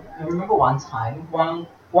 Like, I remember one time, one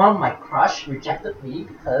of my crush rejected me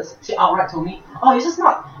because she outright told me, "Oh, you're just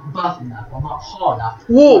not buff enough or not tall enough."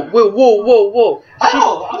 Whoa!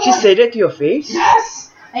 She said it to your face?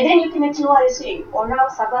 Yes. And then you can keluar dia saying, orang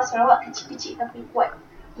Sabah Sarawak kecil-kecil tapi kuat.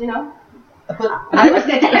 You know? But I was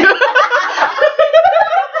that.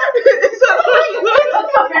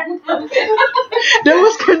 That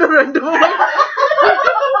was kind of random. Who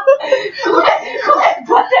has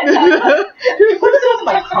this was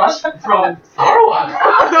my crush from Sarawak.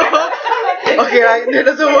 Okay, like, that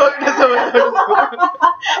doesn't work.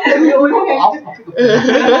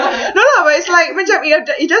 No, but it's like,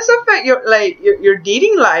 it does affect your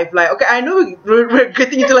dating life. Like, okay, I know we're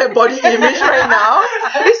getting into like body image right now.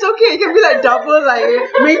 It's okay. It can be like double like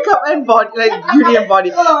makeup and body, like beauty and body.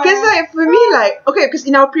 Because like for me, like, okay, because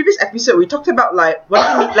in our previous episode we talked about like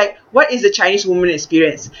what is the Chinese woman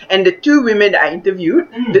experience, and the two women that I interviewed,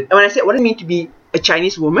 when I said what does it mean to be a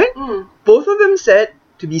Chinese woman, both of them said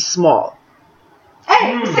to be small.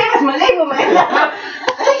 Hey, same as Malay woman.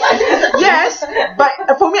 Yes, but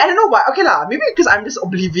for me, I don't know why. Okay lah, maybe because I'm just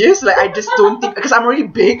oblivious. Like, I just don't think, because I'm already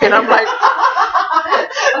big and I'm like,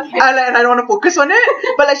 and I don't want to focus on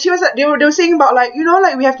it. But like they were saying about like, you know,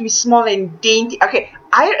 like we have to be small and dainty. Okay,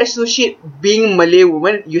 I associate being Malay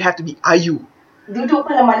woman, you have to be ayu. Duduk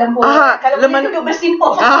pun lemah lembut. Kalau boleh duduk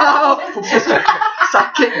bersimpul.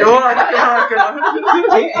 Sakit doang.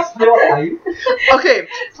 Can you explain what are you? Okay.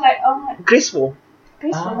 It's like, Graceful.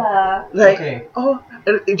 graceful lah. Like, Okay.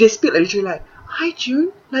 they speak like literally like, hi June,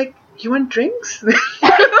 like, you want drinks? No,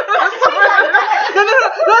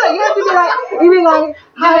 you have to be like,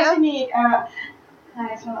 hi. Sini,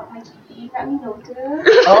 hi, selamat pagi. Nak minum ke?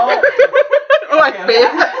 Like, babe.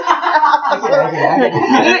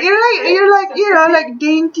 Okay. You're like, like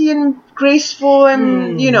dainty and graceful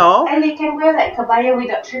and, And they can wear like kebaya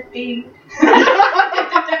without tripping.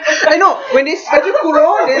 I know, when they baju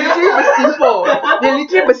kurung, they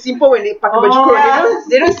literally bersimple when they pakai baju kurung.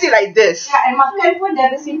 They don't sit like this. Yeah, and makan pun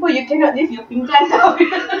dah simple. You cannot leave your pinggan tau.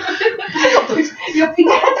 Your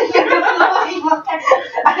pinggan tu you makan.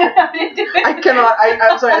 I don't know how to do it. I cannot.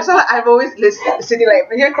 I'm sorry. So I've always sitting like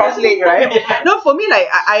when you're cross-legged, right? No, for me, like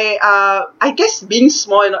I guess being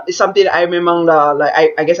small is something that I memang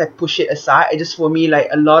like I guess I push it aside. Just for me, like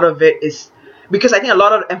a lot of it is because I think a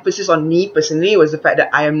lot of emphasis on me personally was the fact that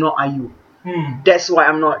I am not Ayu. That's why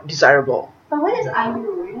I'm not desirable. But what is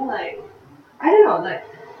Ayu? Like, I don't know. Like,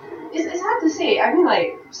 it's hard to say. I mean,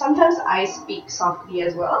 like, sometimes I speak softly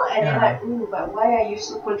as well, and they're like, ooh, but why are you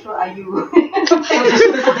so control Ayu? It's a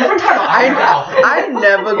different kind of I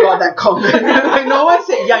never got that comment. Like, no one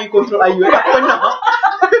said, yeah, you control Ayu. Tak pernah.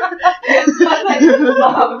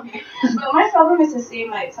 But my problem is the same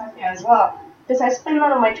like Safia as well. Because I spent a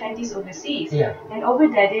lot of my 20s overseas. Yeah. And over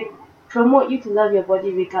there, they promote you to love your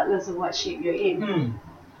body regardless of what shape you're in.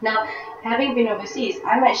 Now, having been overseas,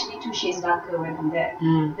 I'm actually 2 shades darker when I'm there.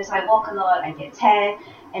 Because I walk a lot, I get tan,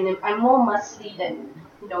 and I'm more muscly than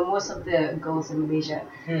most of the girls in Malaysia.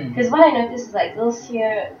 Because what I noticed is like girls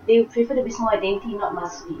here, they prefer to be small and dainty, not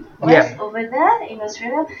muscly. Whereas over there in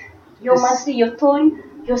Australia, you're muscly, you're toned,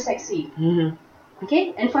 you're sexy.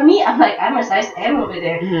 Okay, and for me, I'm a size M over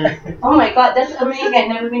there. Oh my god, that's amazing.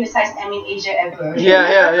 I've never been a size M in Asia ever.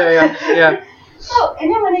 Yeah. So,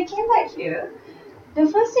 and then when I came back here, the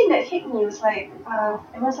first thing that hit me was like,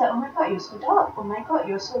 it was like, oh my god, you're so dark. Oh my god,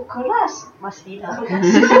 you're so keras. Must be lah. And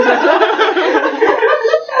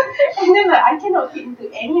then like, I cannot fit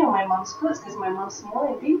into any of my mom's clothes because my mom's small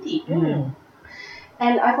and dainty. And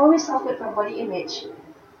I've always suffered from body image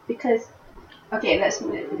because, okay, let's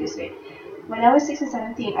put it this way. When I was 16,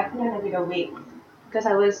 17, I put on a bit of weight because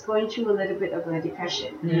I was going through a little bit of a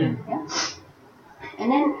depression. Yeah.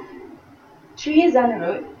 And then 3 years down the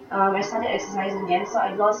road, I started exercising again, so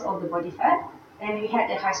I lost all the body fat, and we had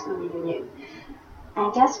the high school reunion.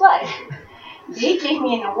 And guess what? They gave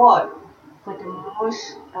me an award for the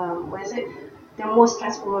most, the most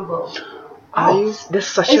transformable. There's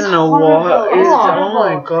such It's an horrible. award. It's Oh horrible.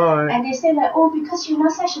 my god. And they said like, oh, because you're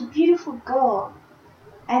not such a beautiful girl.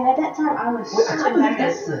 And at that time, I was so I can't believe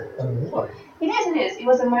embarrassed. that's an award. It is. It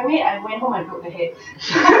was a mermaid. I went home, I broke the head.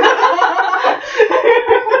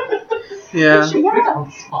 Yeah. Yeah,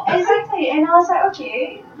 exactly. And I was like,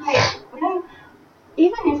 okay, like,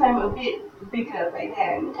 even if I'm a bit bigger by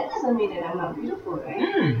then, that doesn't mean that I'm not beautiful, right?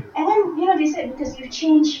 And then, they said, because you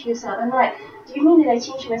changed yourself. I'm like, do you mean that I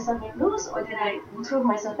changed myself in looks, or did I improve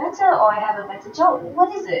myself better, or I have a better job?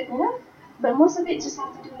 What is it, But most of it just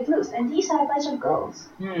have to do with looks. And these are a bunch of girls,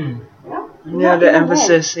 Yeah, Not the even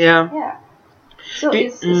emphasis, men. Yeah. So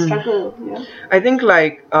it's a struggle, I think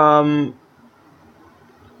like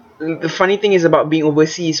the funny thing is about being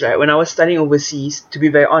overseas, right? When I was studying overseas, to be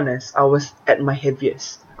very honest, I was at my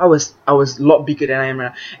heaviest. I was a lot bigger than I am right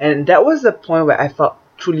now, and that was the point where I felt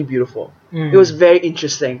truly beautiful. It was very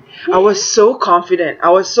interesting. I was so confident. I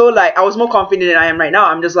was more confident than I am right now.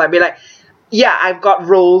 I'm just like, be like, yeah, I've got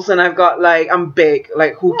rolls and I've got like, I'm big.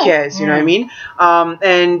 Like, who cares? You know what I mean?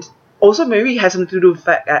 And also maybe it has something to do with the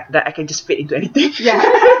fact that I can just fit into anything. Yeah.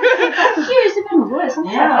 Here is even worse.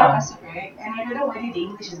 Sometimes I Yeah. have acid, right? And I don't know whether the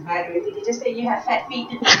English is bad or anything. They just say you have fat feet.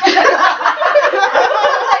 And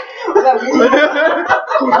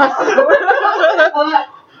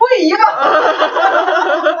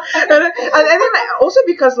then like, also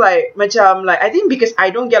because like macam like I think because I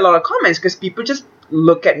don't get a lot of comments because people just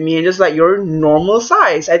look at me and just like you're normal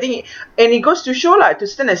size. I think and it goes to show like to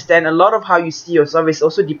certain extent a lot of how you see yourself is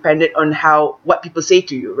also dependent on what people say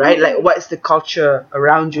to you, right? Like what is the culture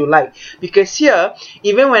around you like? Because here,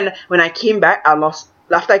 even when I came back,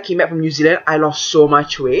 after I came back from New Zealand, I lost so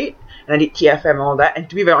much weight and I did TFM and all that. And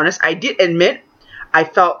to be very honest, I did admit I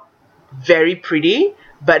felt very pretty,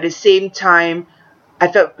 but at the same time I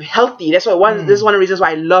felt healthy. That's why this is one of the reasons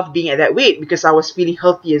why I love being at that weight, because I was feeling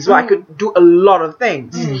healthy as well. I could do a lot of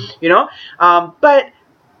things, but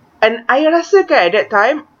I rasa at that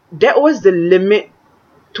time that was the limit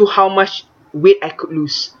to how much weight I could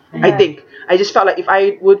lose. I Yeah. think I just felt like if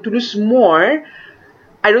I were to lose more,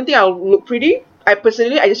 I don't think I'll look pretty. I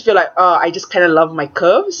just feel like I just kind of love my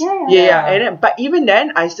curves. Yeah. And then, but even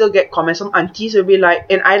then, I still get comments from aunties who'll be like,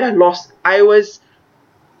 and I was,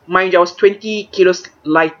 mind you, I was 20 kilos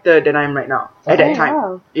lighter than I am right now at that time.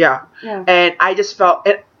 Wow. Yeah. And I just felt,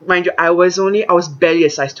 and mind you, I was barely a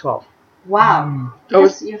size 12. Wow.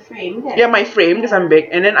 Because your frame. Yeah, my frame, because I'm big,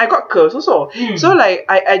 and then I got curves also. So like,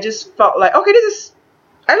 I just felt like, okay,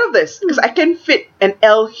 I love this because I can fit an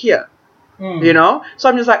L here. You know, so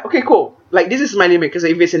I'm just like, okay, cool. Like this is my limit because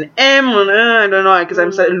if it's an M, I don't know, because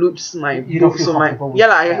I'm starting to lose my boobs on my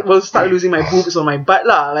I will start losing my boobs on my butt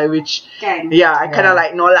lah, like which I kind of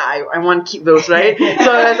like no lah, I want to keep those, right?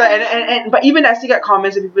 So that's like, and but even I still get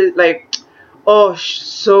comments of people like, oh,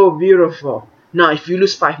 so beautiful. Now if you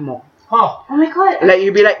lose 5 more, Oh my god. like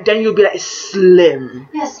you'll be like slim.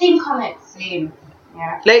 Yeah, same comment, same.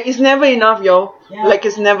 Yeah. Like it's never enough, yo. Yeah. Like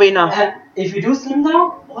it's never enough. And if you do slim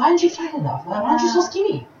down, why aren't you fat enough? Why aren't you so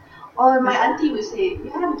skinny? Or my auntie would say, you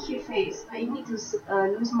have a cute face, but you need to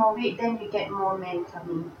lose more weight, then you get more men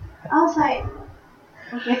coming. I was like,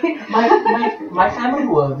 okay. My family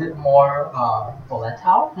were a bit more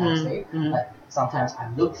volatile, I would say. Like sometimes I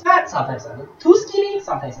look fat, sometimes I look too skinny,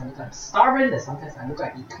 sometimes I look like I'm starving, and sometimes I look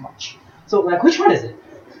like I eat too much. So like, which one is it?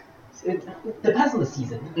 It depends on the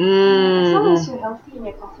season. As long as you're healthy and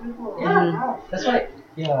you're comfortable. Yeah, that's right.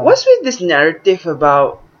 Yeah. What's with this narrative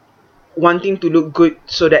about wanting to look good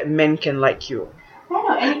so that men can like you?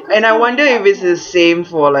 I know, And I wonder if it's the same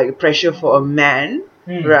for like pressure for a man,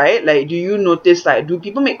 right? Like, do you notice like do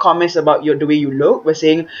people make comments about the way you look by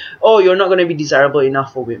saying, "Oh, you're not gonna be desirable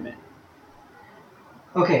enough for women"?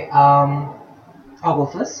 Okay. I'll go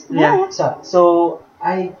first. Yeah. So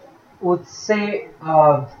I would say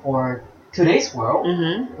for today's world,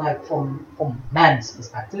 like from man's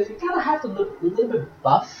perspective, you kind of have to look a little bit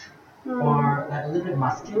buff or like a little bit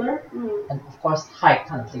muscular, and of course height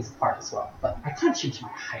kind of plays a part as well. But I can't change my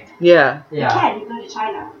height. Yeah. You can, you go to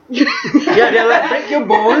China. Yeah, they'll like break your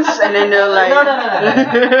bones and then they'll like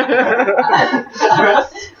No.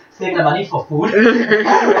 Save the money for food.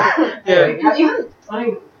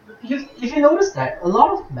 Even if you notice that a lot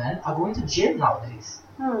of men are going to gym nowadays.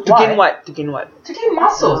 To gain what? To gain what? To gain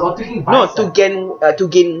muscles or to gain No, biceps. to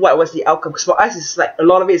gain what was the outcome? Because for us, it's like a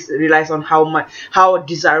lot of it relies on how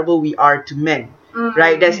desirable we are to men,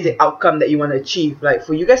 right? That's the outcome that you want to achieve. Like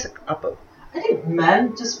for you guys, apa? I think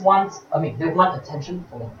men just want, they want attention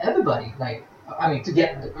from everybody. Like, to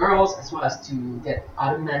get the girls as well as to get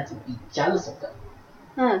other men to be jealous of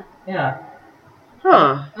them. Yeah.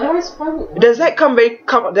 Huh? Otherwise, why would? Does that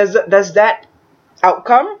does that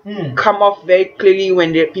outcome come off very clearly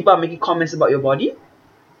when people are making comments about your body?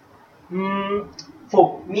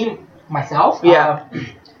 For me myself, Yeah.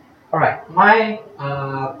 all right. My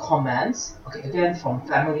comments, okay, again from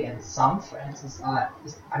family and some friends, is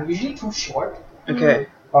I'm usually too short, Okay.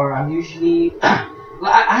 or I'm usually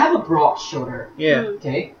I have a broad shoulder. Yeah.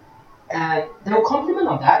 Okay, and they will compliment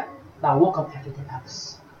on that. Now work on everything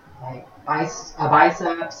else, like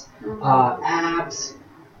biceps, abs,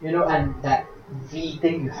 and that V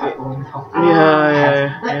thing you have going out.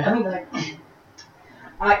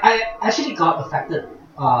 I actually got affected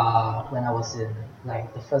when I was in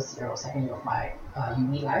like the first year or second year of my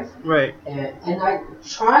uni life. Right. And I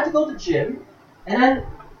tried to go to the gym, and then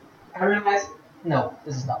I realized, no,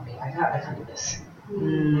 this is not me. I can't do this.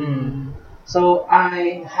 So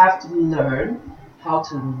I have to learn how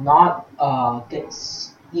to not get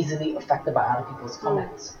easily affected by other people's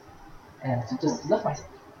comments, and to just love myself.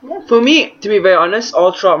 For me, to be very honest,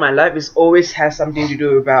 all throughout my life, it always has something to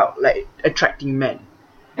do about like attracting men.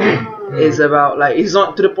 It's about like, it's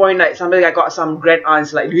not to the point like somebody I got some grand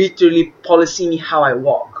aunts like literally policing me how I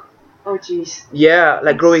walk. Oh jeez. Yeah,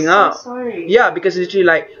 like growing up. Sorry. Yeah, because literally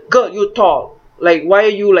like, girl, you tall. Like why are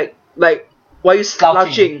you like why are you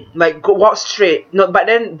slouching? Like go walk straight. No, but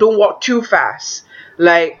then don't walk too fast.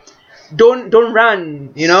 Like don't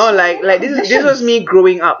run, like this was me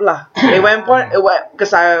growing up lah. At one point,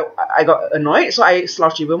 because I got annoyed, so I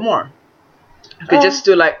slouched even more. Okay, just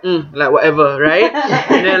to like whatever, right?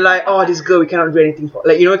 And then like, oh, this girl we cannot do anything for,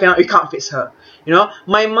 like we can't fix her.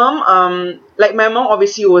 My mom my mom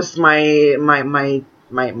obviously was my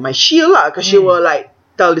shield lah, because she will like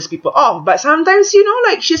tell these people off, but sometimes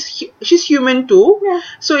like she's human too.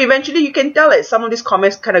 So eventually you can tell like some of these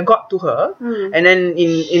comments kind of got to her, and then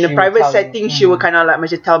in a private setting she will kind of like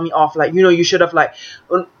maybe tell me off, like you should have like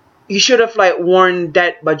worn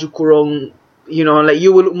that baju kurung, like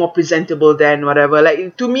you will look more presentable than whatever.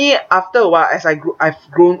 Like to me, after a while, as I've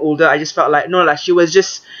grown older, I just felt like no, like she was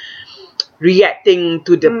just reacting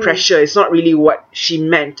to the pressure. It's not really what she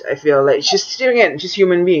meant. I feel like she's still again, she's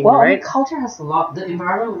human being, Well, I right? mean, culture has a lot. The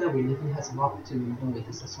environment that we live in has a lot to do with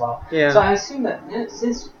this as well. Yeah. So I assume that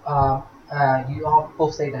since you all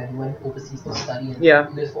both say that you went overseas to study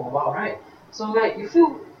and live for a while, right? So like you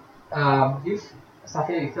feel,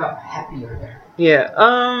 Safia, you felt happier there. Yeah.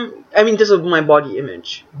 I mean, just of my body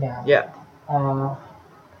image. Yeah. Yeah. How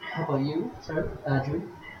about you, sir,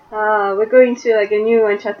 June? We're going to like a new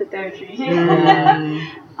uncharted territory.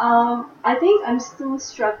 I think I'm still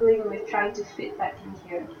struggling with trying to fit back in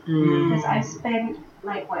here because I spent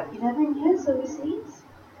like 11 years overseas.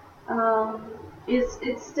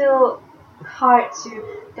 It's still hard to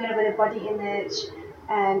get over the body image,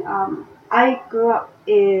 and I grew up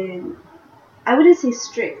in, I wouldn't say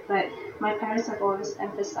strict, but my parents have always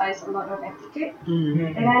emphasized a lot of etiquette,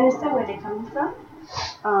 and I understand where they're coming from.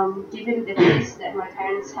 Given the things that my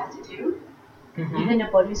parents have to do, even the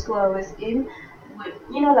boarding school I was in, would,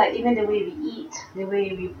 like even the way we eat, the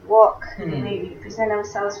way we walk, the way we present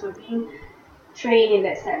ourselves, we're being trained in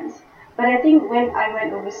that sense. But I think when I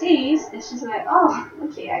went overseas, it's just like, oh,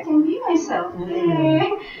 okay, I can be myself.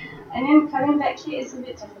 Yay. And then coming back here is a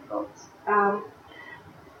bit difficult.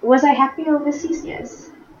 Was I happy overseas?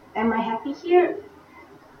 Yes. Am I happy here?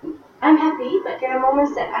 I'm happy, but there are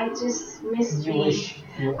moments that I just miss being.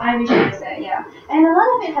 I wish I was there, yeah. And a lot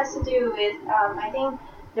of it has to do with, I think,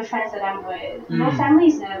 the friends that I'm with. My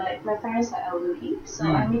family's there, like my parents are elderly, so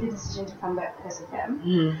I made the decision to come back because of them.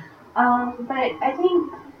 But I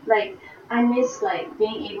think, like, I miss like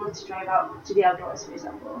being able to drive out to the outdoors, for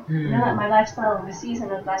example. Like my lifestyle overseas and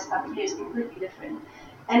the lifestyle here is completely different.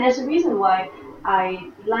 And there's a reason why I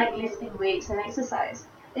like lifting weights and exercise.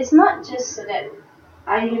 It's not just so that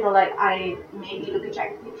I maybe look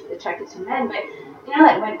attracted to men, but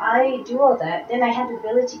like when I do all that, then I have the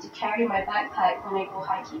ability to carry my backpack when I go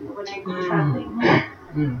hiking or when I go traveling.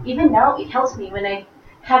 Even now, it helps me when I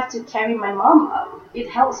have to carry my mom up. It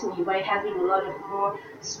helps me by having a lot of more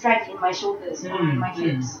strength in my shoulders or in my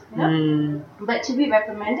hips. But to be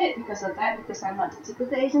reprimanded because of that, because I'm not the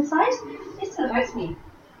typical Asian size, it still hurts me.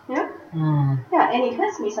 Yeah, and it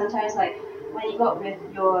hurts me sometimes, like when you go out with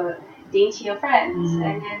your daintier friends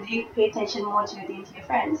and then they pay attention more to your daintier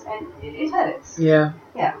friends, and it hurts. Yeah,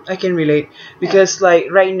 I can relate because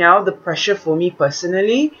like right now the pressure for me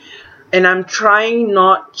personally, and I'm trying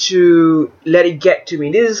not to let it get to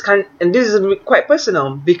me. This is quite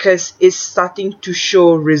personal because it's starting to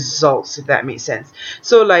show results, if that makes sense.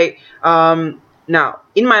 So like now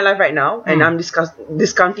in my life right now, and I'm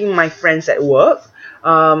discounting my friends at work,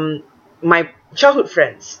 my childhood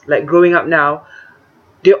friends, like growing up now,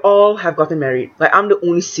 they all have gotten married. Like I'm the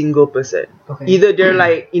only single person. Okay. Either they're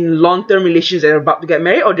like in long-term relations that are about to get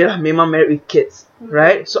married, or they're memang married with kids,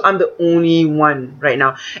 right? So I'm the only one right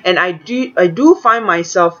now, and I do find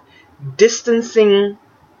myself distancing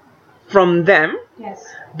from them. Yes.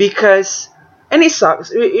 Because, and it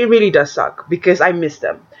sucks. It really does suck because I miss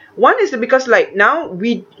them. One is because like now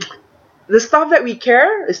the stuff that we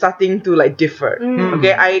care is starting to like differ.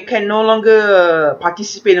 Okay, I can no longer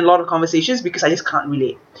participate in a lot of conversations because I just can't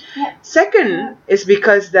relate. Second is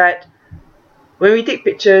because that when we take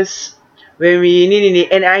pictures, when we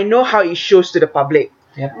and I know how it shows to the public.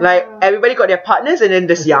 Like everybody got their partners and then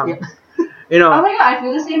there's young. Oh my god, I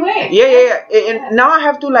feel the same way. Yeah. And now I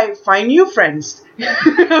have to like find new friends. Like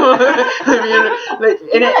in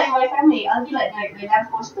my family, I'll be like we have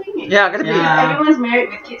hosting. Everyone's married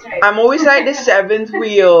with kids, right? I'm always like the 7th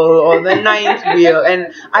wheel or the 9th wheel,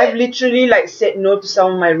 and I've literally like said no to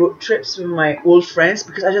some of my road trips with my old friends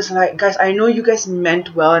because I just like, guys, I know you guys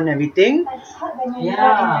meant well and everything. But it's hard when you're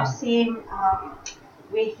not in the same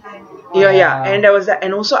wavelength. And there was that,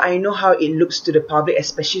 and also I know how it looks to the public,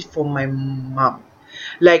 especially for my mom.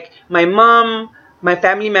 Like my mom, my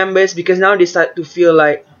family members, because now they start to feel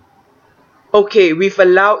like, okay, we've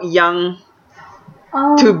allowed Young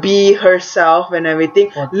to be herself and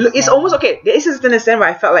everything. It's almost okay. There is a certain extent where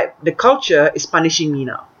I felt like the culture is punishing me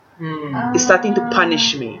now. It's starting to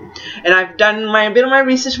punish me, and I've done a bit of my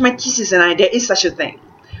research for my thesis, and there is such a thing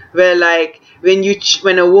where like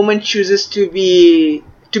when a woman chooses to be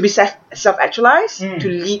self-actualized, to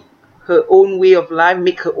lead her own way of life,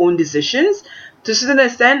 make her own decisions, to a certain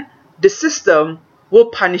extent the system will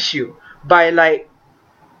punish you by like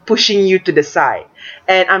pushing you to the side,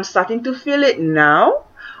 and I'm starting to feel it now.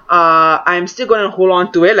 I'm still gonna hold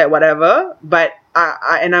on to it, like whatever, but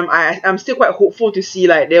I'm still quite hopeful to see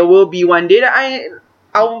like there will be one day that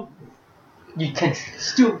I'll you can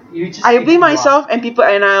still I blame myself and people,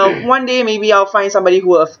 and one day maybe I'll find somebody who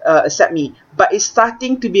will accept me. But it's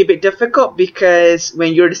starting to be a bit difficult because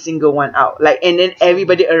when you're the single one out, like, and then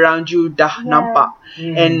everybody around you dah nampak,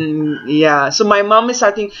 and so my mom is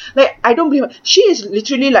starting, like, I don't blame her. She is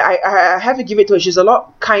literally like, I have to give it to her. She's a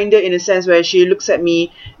lot kinder in a sense where she looks at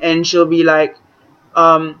me and she'll be like,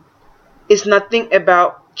 it's nothing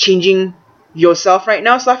about changing yourself right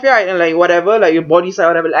now, Safia, and like whatever, like your body size,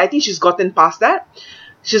 whatever. I think she's gotten past that.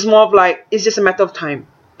 She's more of like, it's just a matter of time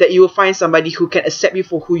that you will find somebody who can accept you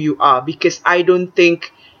for who you are, because I don't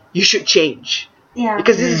think you should change. Yeah.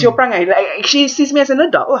 Because this is your perangai. Like, she sees me as an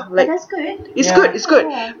adult. Like, that's good. It's good. It's good.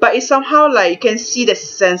 Yeah. But it's somehow like you can see the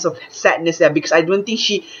sense of sadness there, because I don't think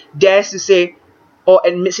she dares to say or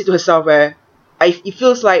admits it to herself where it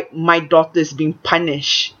feels like my daughter is being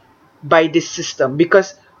punished by this system,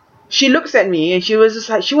 because she looks at me and she was just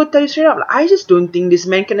like, she will tell you straight up, like, I just don't think this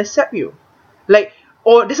man can accept you. Like,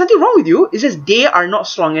 or there's something wrong with you. It's just they are not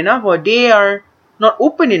strong enough, or they are not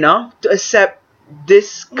open enough to accept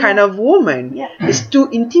this kind of woman. Yeah. It's too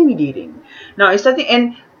intimidating. Now it's something,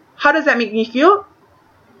 and how does that make me feel?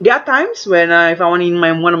 There are times when if I want in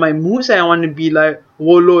one of my moods and I want to be like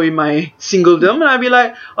wallow in my singledom, and I'll be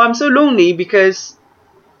like, oh, I'm so lonely because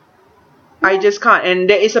I just can't. And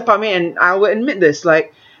there is a part of me, and I will admit this,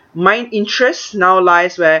 like, my interest now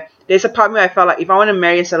lies where there's a part of me I felt like if I want to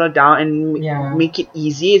marry and settle down and make it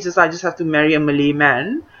easy, it's just I just have to marry a Malay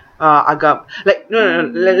man. Agam, like, no,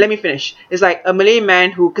 let me finish. It's like a Malay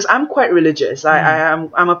man who, because I'm quite religious.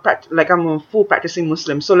 I'm a full practicing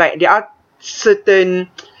Muslim. So like there are certain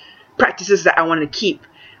practices that I want to keep.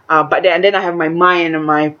 But then I have my mind and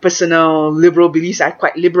my personal liberal beliefs are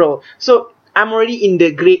quite liberal. So I'm already in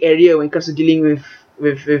the grey area when it comes to dealing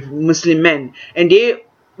with Muslim men. And they,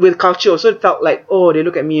 with culture, also felt like, oh, they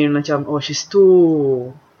look at me and macam, oh, she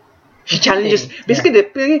challenges,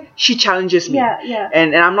 basically she challenges me.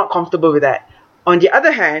 And I'm not comfortable with that. On the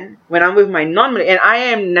other hand, when I'm with my non-Malay, and I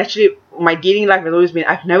am naturally, my dating life has always been,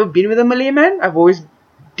 I've never been with a Malay man. I've always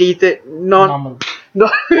dated normal. No,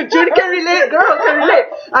 Judy can relate, girl, can relate.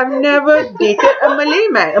 I've never dated a Malay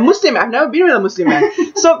man, a Muslim man. I've never been with a Muslim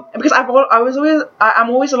man. So, because I'm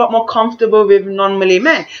always a lot more comfortable with non-Malay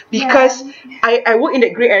men, because I work in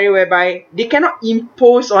that grey area whereby they cannot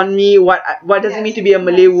impose on me what does it mean to be a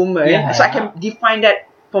Malay woman. So I can define that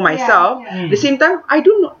for myself. At the same time, I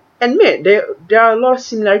do not admit there are a lot of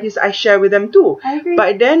similarities I share with them too. I agree.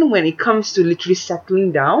 But then when it comes to literally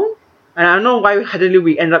settling down, and I don't know why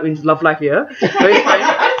we end up in love life here. But it's fine.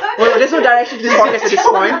 Well, there's no direction to this podcast at this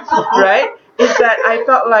point, right? Is that I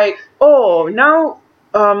felt like, oh, now,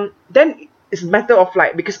 then it's a matter of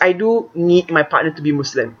like, because I do need my partner to be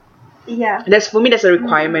Muslim. Yeah. For me, that's a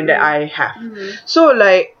requirement that I have. So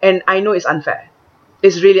like, and I know it's unfair.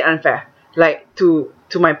 It's really unfair, like to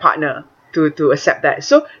my partner to accept that.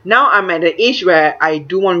 So now I'm at the age where I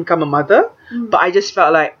do want to become a mother. But I just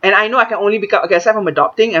felt like, and I know I can only become, okay, aside from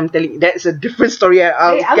adopting, I'm telling you, that's a different story.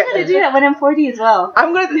 I'm going to do that when I'm 40 as well.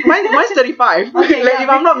 Mine's 35. Okay, like, if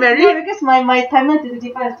I'm not married. No, because my timeline to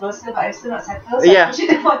 35 is closer, but I'm still not settled, so I'm pushing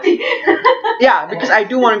to 40. Yeah, because I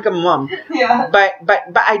do want to become a mom. Yeah. But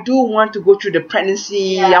I do want to go through the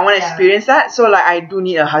pregnancy. I want to experience that. So like, I do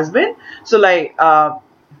need a husband. So like,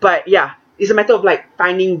 but yeah, it's a matter of like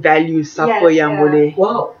finding values. Siapa yang boleh.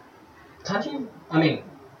 Well, can't you, I mean,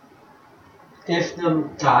 if the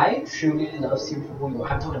guy truly loves you for who you are,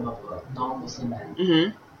 I'm talking about a non-Muslim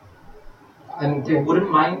man. I mean, they wouldn't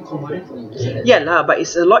mind converting for you. Yeah, lah, but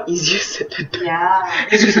it's a lot easier said than done. Yeah.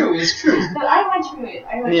 It's true. But I went through it.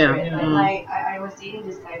 Like, I was dating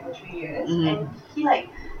this guy for 3 years, and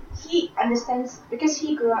he understands, because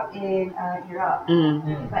he grew up in Iraq,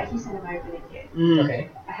 but he's an American kid. Okay.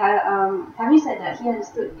 Having said that, he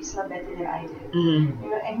understood Islam better than I did.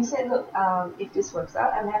 You know, and he said, look, if this works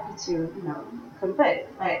out, I'm happy to,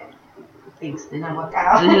 convert. But things did not work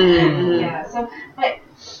out. Yeah. So, but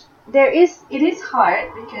it is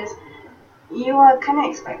hard, because you are kind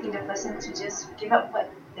of expecting the person to just give up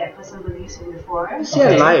what that person believes in before. It's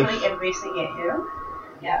their life. Embracing it,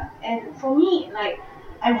 Yeah. And for me, like,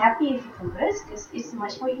 I'm happy if he converts, because it's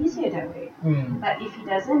much more easier that way. But if he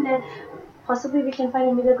doesn't, then possibly we can find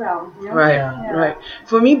a middle ground. Right.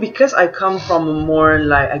 For me, because I come from a more,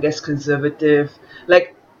 like, I guess, conservative,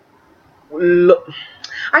 like,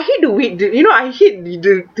 I hate I hate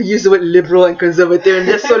to use the word liberal and conservative and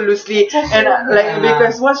just so loosely, and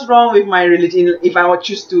because what's wrong with my religion if I would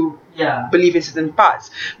choose to believe in certain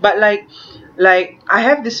parts? But like I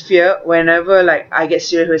have this fear whenever like I get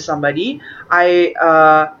serious with somebody, I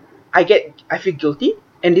feel guilty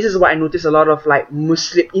and this is what I noticed a lot of like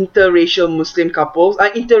interracial Muslim couples,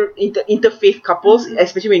 interfaith couples,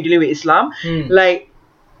 especially when dealing with Islam, like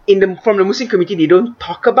from the Muslim community, they don't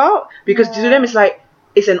talk about, because to them it's like,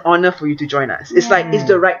 it's an honor for you to join us. It's like, it's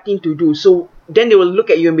the right thing to do. So then they will look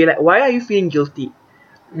at you and be like, why are you feeling guilty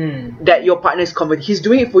that your partner is converted? He's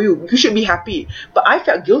doing it for you. You should be happy. But I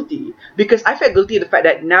felt guilty, because I felt guilty at the fact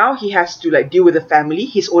that now he has to like deal with the family,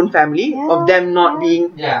 his own family, of them not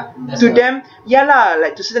being to them.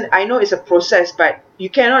 Like to certain, I know it's a process, but you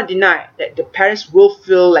cannot deny that the parents will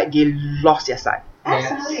feel like they lost their son.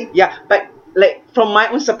 Absolutely. But like from my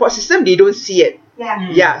own support system, they don't see it.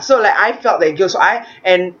 So like I felt that guilt. So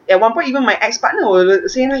and at one point even my ex-partner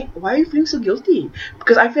was saying like, why are you feeling so guilty?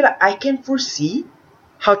 Because I feel like I can foresee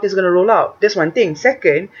how things gonna roll out. That's one thing.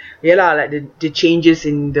 Second, like the changes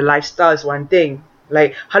in the lifestyle is one thing.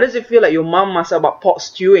 Like, how does it feel like your mom masak about pork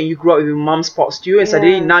stew and you grew up with your mom's pork stew, and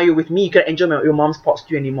suddenly now you're with me, you can't enjoy your mom's pork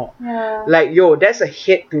stew anymore? Like, that's a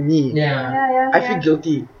hit to me. I feel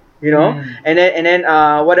guilty, you know. And then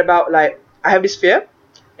what about like, I have this fear,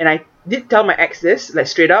 and I did tell my ex this, like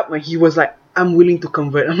straight up, when he was like, I'm willing to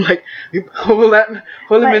convert. I'm like, hold a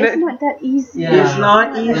minute. It's not that easy. It's not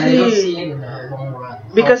I don't see easy. it in the long run.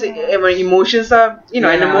 Because when emotions are, in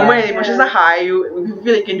the moment emotions are high, you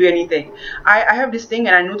feel you can do anything. I have this thing,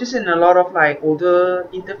 and I notice in a lot of like older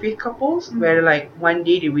interfaith couples, where like one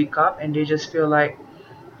day they wake up and they just feel like,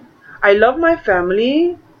 I love my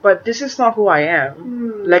family, but this is not who I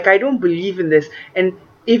am. Like, I don't believe in this. And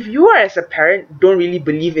if you are, as a parent, don't really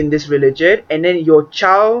believe in this religion, and then your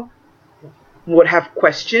child would have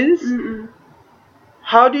questions,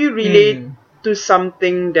 how do you relate to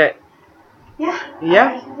something that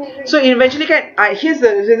so eventually here's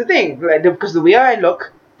the thing, like because the way I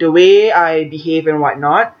look, the way I behave and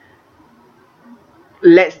whatnot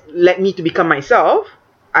led me to become myself.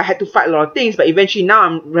 I had to fight a lot of things, but eventually now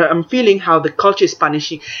I'm feeling how the culture is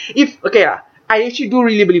punishing. I actually do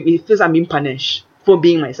really believe it feels I'm being punished for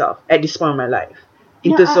being myself at this point in my life. I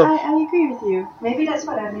agree with you. Maybe that's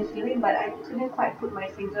what I've been feeling, but I couldn't quite put my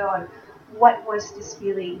finger on what was this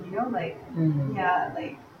feeling, like,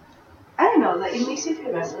 like, I don't know, like, it makes you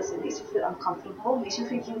feel restless, it makes you feel uncomfortable, it makes you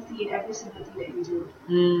feel guilty in every single thing that you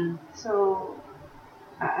do. So,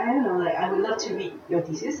 I don't know, like, I would love to read your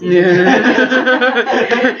thesis.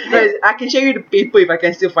 I can show you the paper if I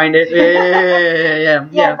can still find it.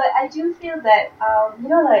 But I do feel that,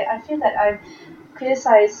 like, I feel that I'm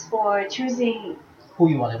criticized for choosing who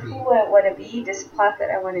you want to be. Who I want to be, this path that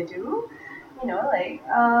I want to do. Like,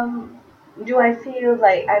 do I feel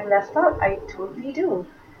like I'm left out? I totally do.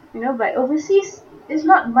 But overseas, there's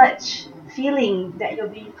not much feeling that you're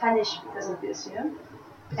being punished because of this,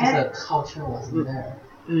 Because the culture wasn't there.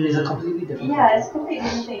 It's a completely different culture. It's a completely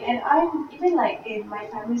different thing. And I'm, even like in my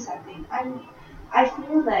family setting, I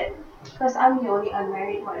feel that because I'm the only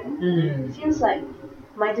unmarried one, it feels like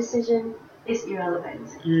my decision is irrelevant.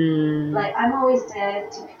 Like, I'm always there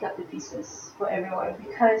to pick up the pieces for everyone,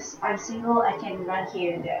 because I'm single, I can run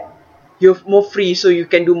here and there. You're more free, so you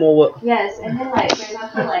can do more work. Yes, and then like, for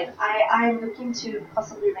example, like I'm looking to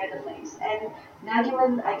possibly rent a place, and the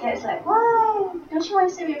argument I get is like, why? Don't you want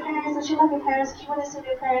to stay with your parents? Don't you love your parents? Don't you want to stay with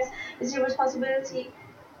your parents? It's your responsibility.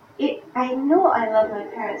 I know I love my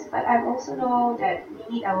parents, but I also know that we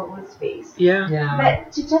need our own space.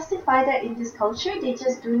 But to justify that in this culture, they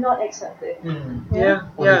just do not accept it. They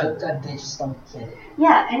just don't get it.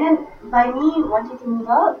 And then by me wanting to move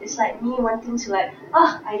out, it's like me wanting to like,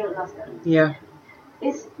 I don't love them.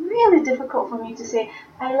 It's really difficult for me to say,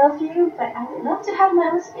 I love you, but I would love to have my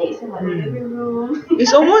own space in my living room.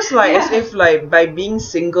 It's almost like as if like by being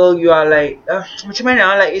single, you are like,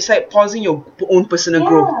 like it's like pausing your own personal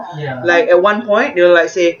growth. Like at one point, they'll like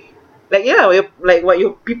say, like like what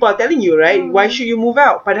your people are telling you, right? Why should you move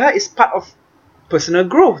out? But it's part of personal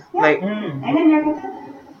growth. Like, and then you're like,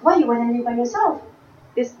 why you want to live by yourself?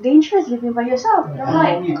 It's dangerous living by yourself. You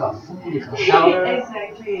got food, you got shelter.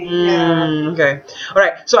 Exactly. Okay.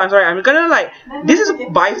 Alright, so I'm sorry, I'm gonna like, this is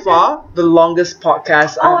by far the longest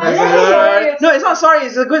podcast I've ever heard. No, it's not sorry,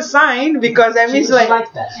 it's a good sign, because that means like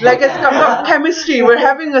it's got chemistry. We're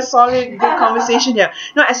having a solid, good conversation here.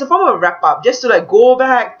 No, as a form of wrap up, just to like go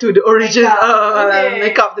back to the origins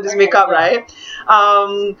makeup, right?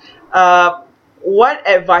 What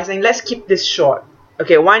advice, and let's keep this short.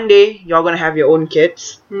 Okay, one day you're gonna have your own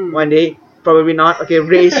kids. One day, probably not. Okay,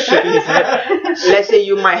 Ray's shaking his head. Let's say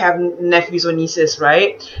you might have nephews or nieces,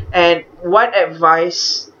 right? And what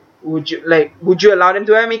advice would you like? Would you allow them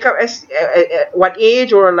to wear makeup at what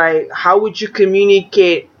age, or like how would you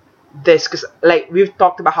communicate this? Because like we've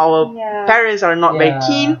talked about how our parents are not very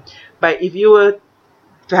keen, but if you were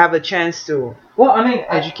to have a chance to Well, I mean,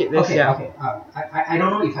 educate this. Okay, Yeah. okay. I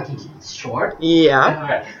don't know if I can keep it short. Yeah.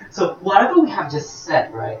 Alright. So whatever we have just said,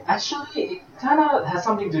 right? Actually, it kind of has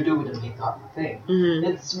something to do with the makeup thing. Mhm.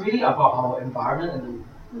 It's really about our environment and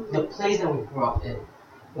the place that we grew up in,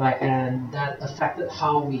 right? And that affected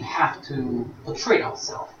how we have to portray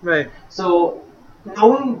ourselves. Right. So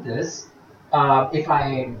knowing this, if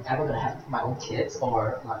I'm ever gonna have my own kids or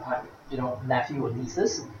like nephew or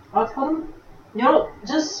nieces, I'll tell them,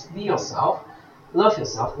 just be yourself, love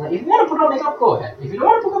yourself. Like if you want to put on makeup, go ahead. If you don't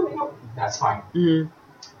want to put on makeup, that's fine. Mhm.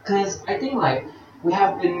 Because I think like we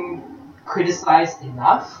have been criticized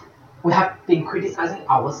enough. We have been criticizing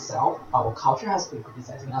ourselves. Our culture has been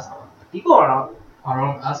criticizing us. Our people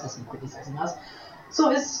around us has been criticizing us. So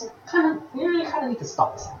it's kind of you kind of need to stop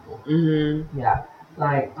the cycle. Mhm. Yeah,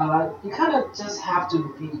 like you kind of just have to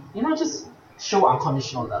be just show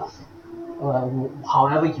unconditional love.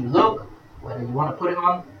 However you look, whether you want to put it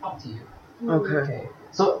on, up to you. Okay. Okay.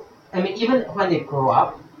 So I mean, even when they grow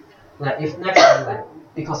up, like if next time like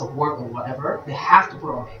because of work or whatever, they have to put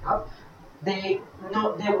on makeup. They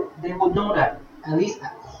will know that at least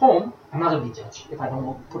at home, I'm not gonna be judged if I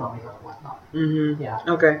don't put on makeup or whatnot. Mhm.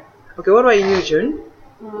 Yeah. Okay. Okay. What about you, June?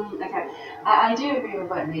 Okay, I do agree with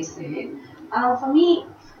what they said. For me,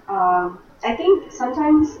 I think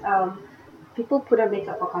sometimes people put on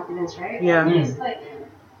makeup for confidence, right? Yeah. And it's like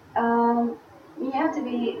you have to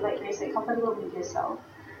be, like they say, comfortable with yourself.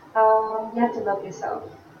 You have to love yourself.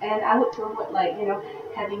 And I would promote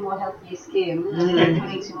having more healthy skin rather than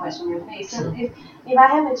putting too much on your face. So if I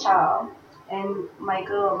have a child and my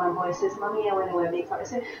girl or my boy says, "Mommy, I want to wear makeup," I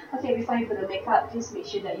say, "Okay, before you put the makeup, please make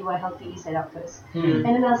sure that you are healthy inside out first." And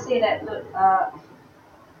then I'll say that, look,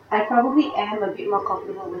 I probably am a bit more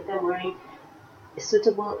comfortable with them wearing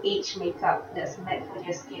suitable age makeup that's meant for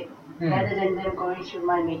their skin rather than them going through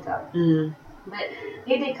my makeup. Mhm. But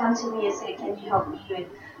if they come to me and say, "Can you help me with,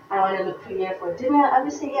 I want to look prettier for dinner," I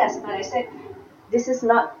would say yes. But I said, this is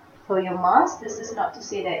not for your mask. This is not to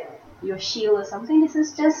say that you're shield or something. This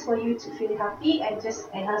is just for you to feel happy and just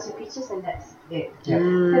enhance your features, and that's it. Yeah.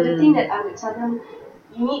 But the thing that I would tell them,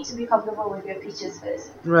 you need to be comfortable with your features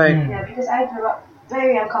first. Right. Yeah, because I grew up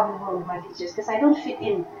very uncomfortable with my features because I don't fit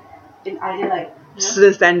in either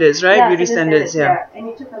Student standards, right? yeah, Beauty certain standards. Yeah. And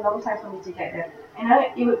it took a long time for me to get there. And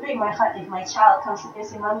it would break my heart if my child comes to me and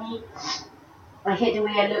say, "Mommy, I hate the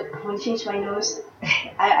way I look. I want to change my nose."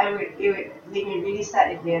 It would make me really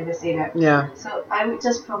sad if they ever say that. Yeah. So I would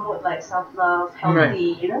just promote like self-love,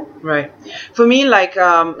 healthy, Right. For me, like,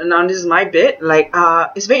 now this is my bit. Like,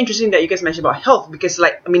 it's very interesting that you guys mentioned about health because,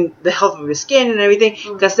 like, I mean, the health of your skin and everything.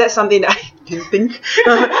 Because that's something that I didn't think.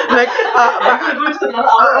 Like,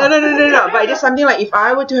 no. But it's something like if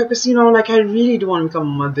I were to have, because like, I really don't want to become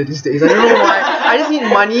a mother these days. I don't know why. I just need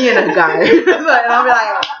money and a guy. And I'll be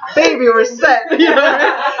like, baby, we're set.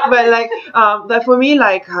 But like for me,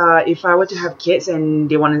 like, if I were to have kids and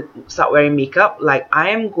they want to start wearing makeup, like, I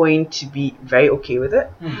am going to be very okay with it.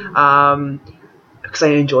 Because I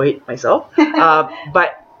enjoy it myself.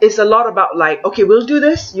 But it's a lot about like, okay, we'll do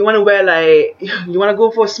this. You want to wear like, you want to go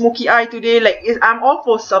for a smoky eye today? Like, I'm all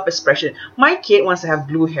for self-expression. My kid wants to have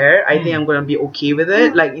blue hair. I think I'm gonna be okay with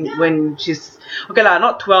it. Like when she's okay lah,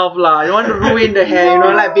 not 12 lah. I don't want to ruin the hair,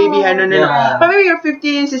 like baby hair. No. But maybe you're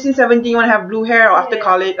 15, 16, 17, you want to have blue hair, or after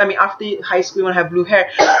college, I mean after high school, you want to have blue hair.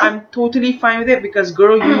 I'm totally fine with it because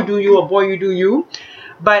girl, you do you, or boy, you do you.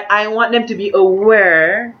 But I want them to be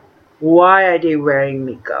aware. Why are they wearing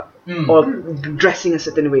makeup or dressing a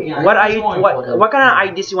certain way? Yeah, What are you? What kind of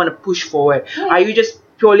ideas you want to push forward? Are you just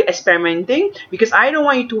purely experimenting? Because I don't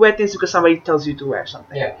want you to wear things because somebody tells you to wear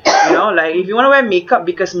something. Yeah. Like if you want to wear makeup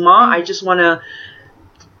because I just want to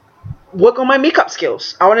work on my makeup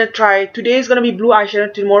skills. I want to try. Today is gonna be blue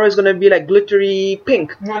eyeshadow. Tomorrow is gonna be like glittery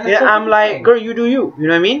pink. I'm like, girl, you do you. You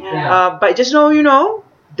know what I mean? Yeah. But just know,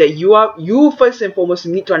 that you first and foremost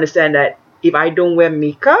need to understand that if I don't wear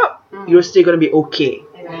makeup, you're still gonna be okay.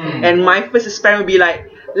 And my first experiment would be like,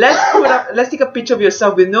 let's take a picture of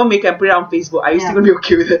yourself with no makeup and put it on Facebook. Are you still gonna be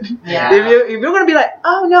okay with it? If you're gonna be like,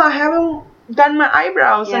 oh no, I haven't done my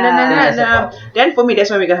eyebrows, then for me that's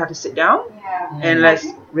when we're gonna have to sit down and let's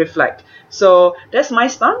reflect. So that's my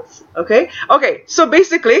stance. Okay. So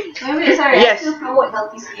basically, Sorry, I still promote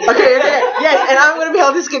healthy skin. Okay. Yes, and I'm gonna be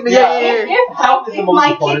healthy skin. If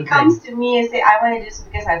my kid comes to me and say, "I want to do this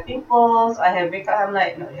because I have pimples, I have makeup," I'm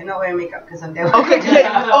like, "No, you're not wearing makeup because I'm there."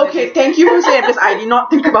 Okay. Thank you for saying it because I did not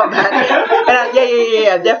think about that.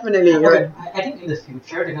 And definitely. Okay. I think in the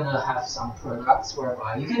future they're gonna have some products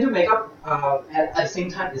whereby you can do makeup at the same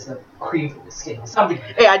time as a cream for the skin or something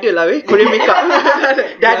like that. Ada lah, Korean makeup.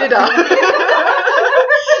 Dah ada dah.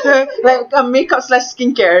 like a makeup /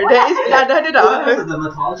 skincare. There is As a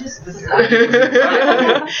dermatologist, this is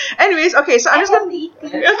Anyways, okay, so I'm just gonna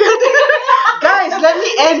guys, let me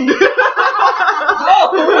end.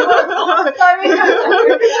 Sorry.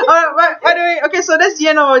 By the way, okay, so that's the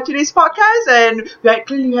end of our today's podcast, and we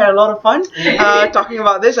clearly had a lot of fun talking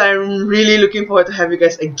about this. I'm really looking forward to have you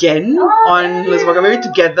guys again on Let's Walk, maybe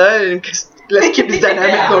together, and let's keep this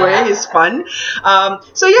dynamic going. It's fun.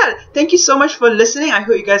 So yeah, thank you so much for listening. I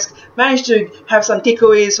hope you guys managed to have some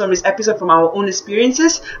takeaways from this episode from our own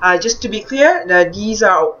experiences. Just to be clear, that these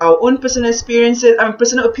are our own personal experiences,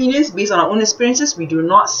 personal opinions based on our own experiences. We do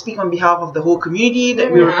not speak on behalf of the whole community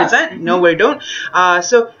that we represent. No, we don't.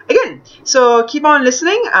 So keep on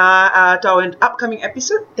listening to our upcoming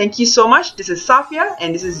episode. Thank you so much. This is Safia,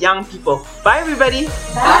 and this is Young People. Bye, everybody.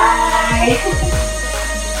 Bye.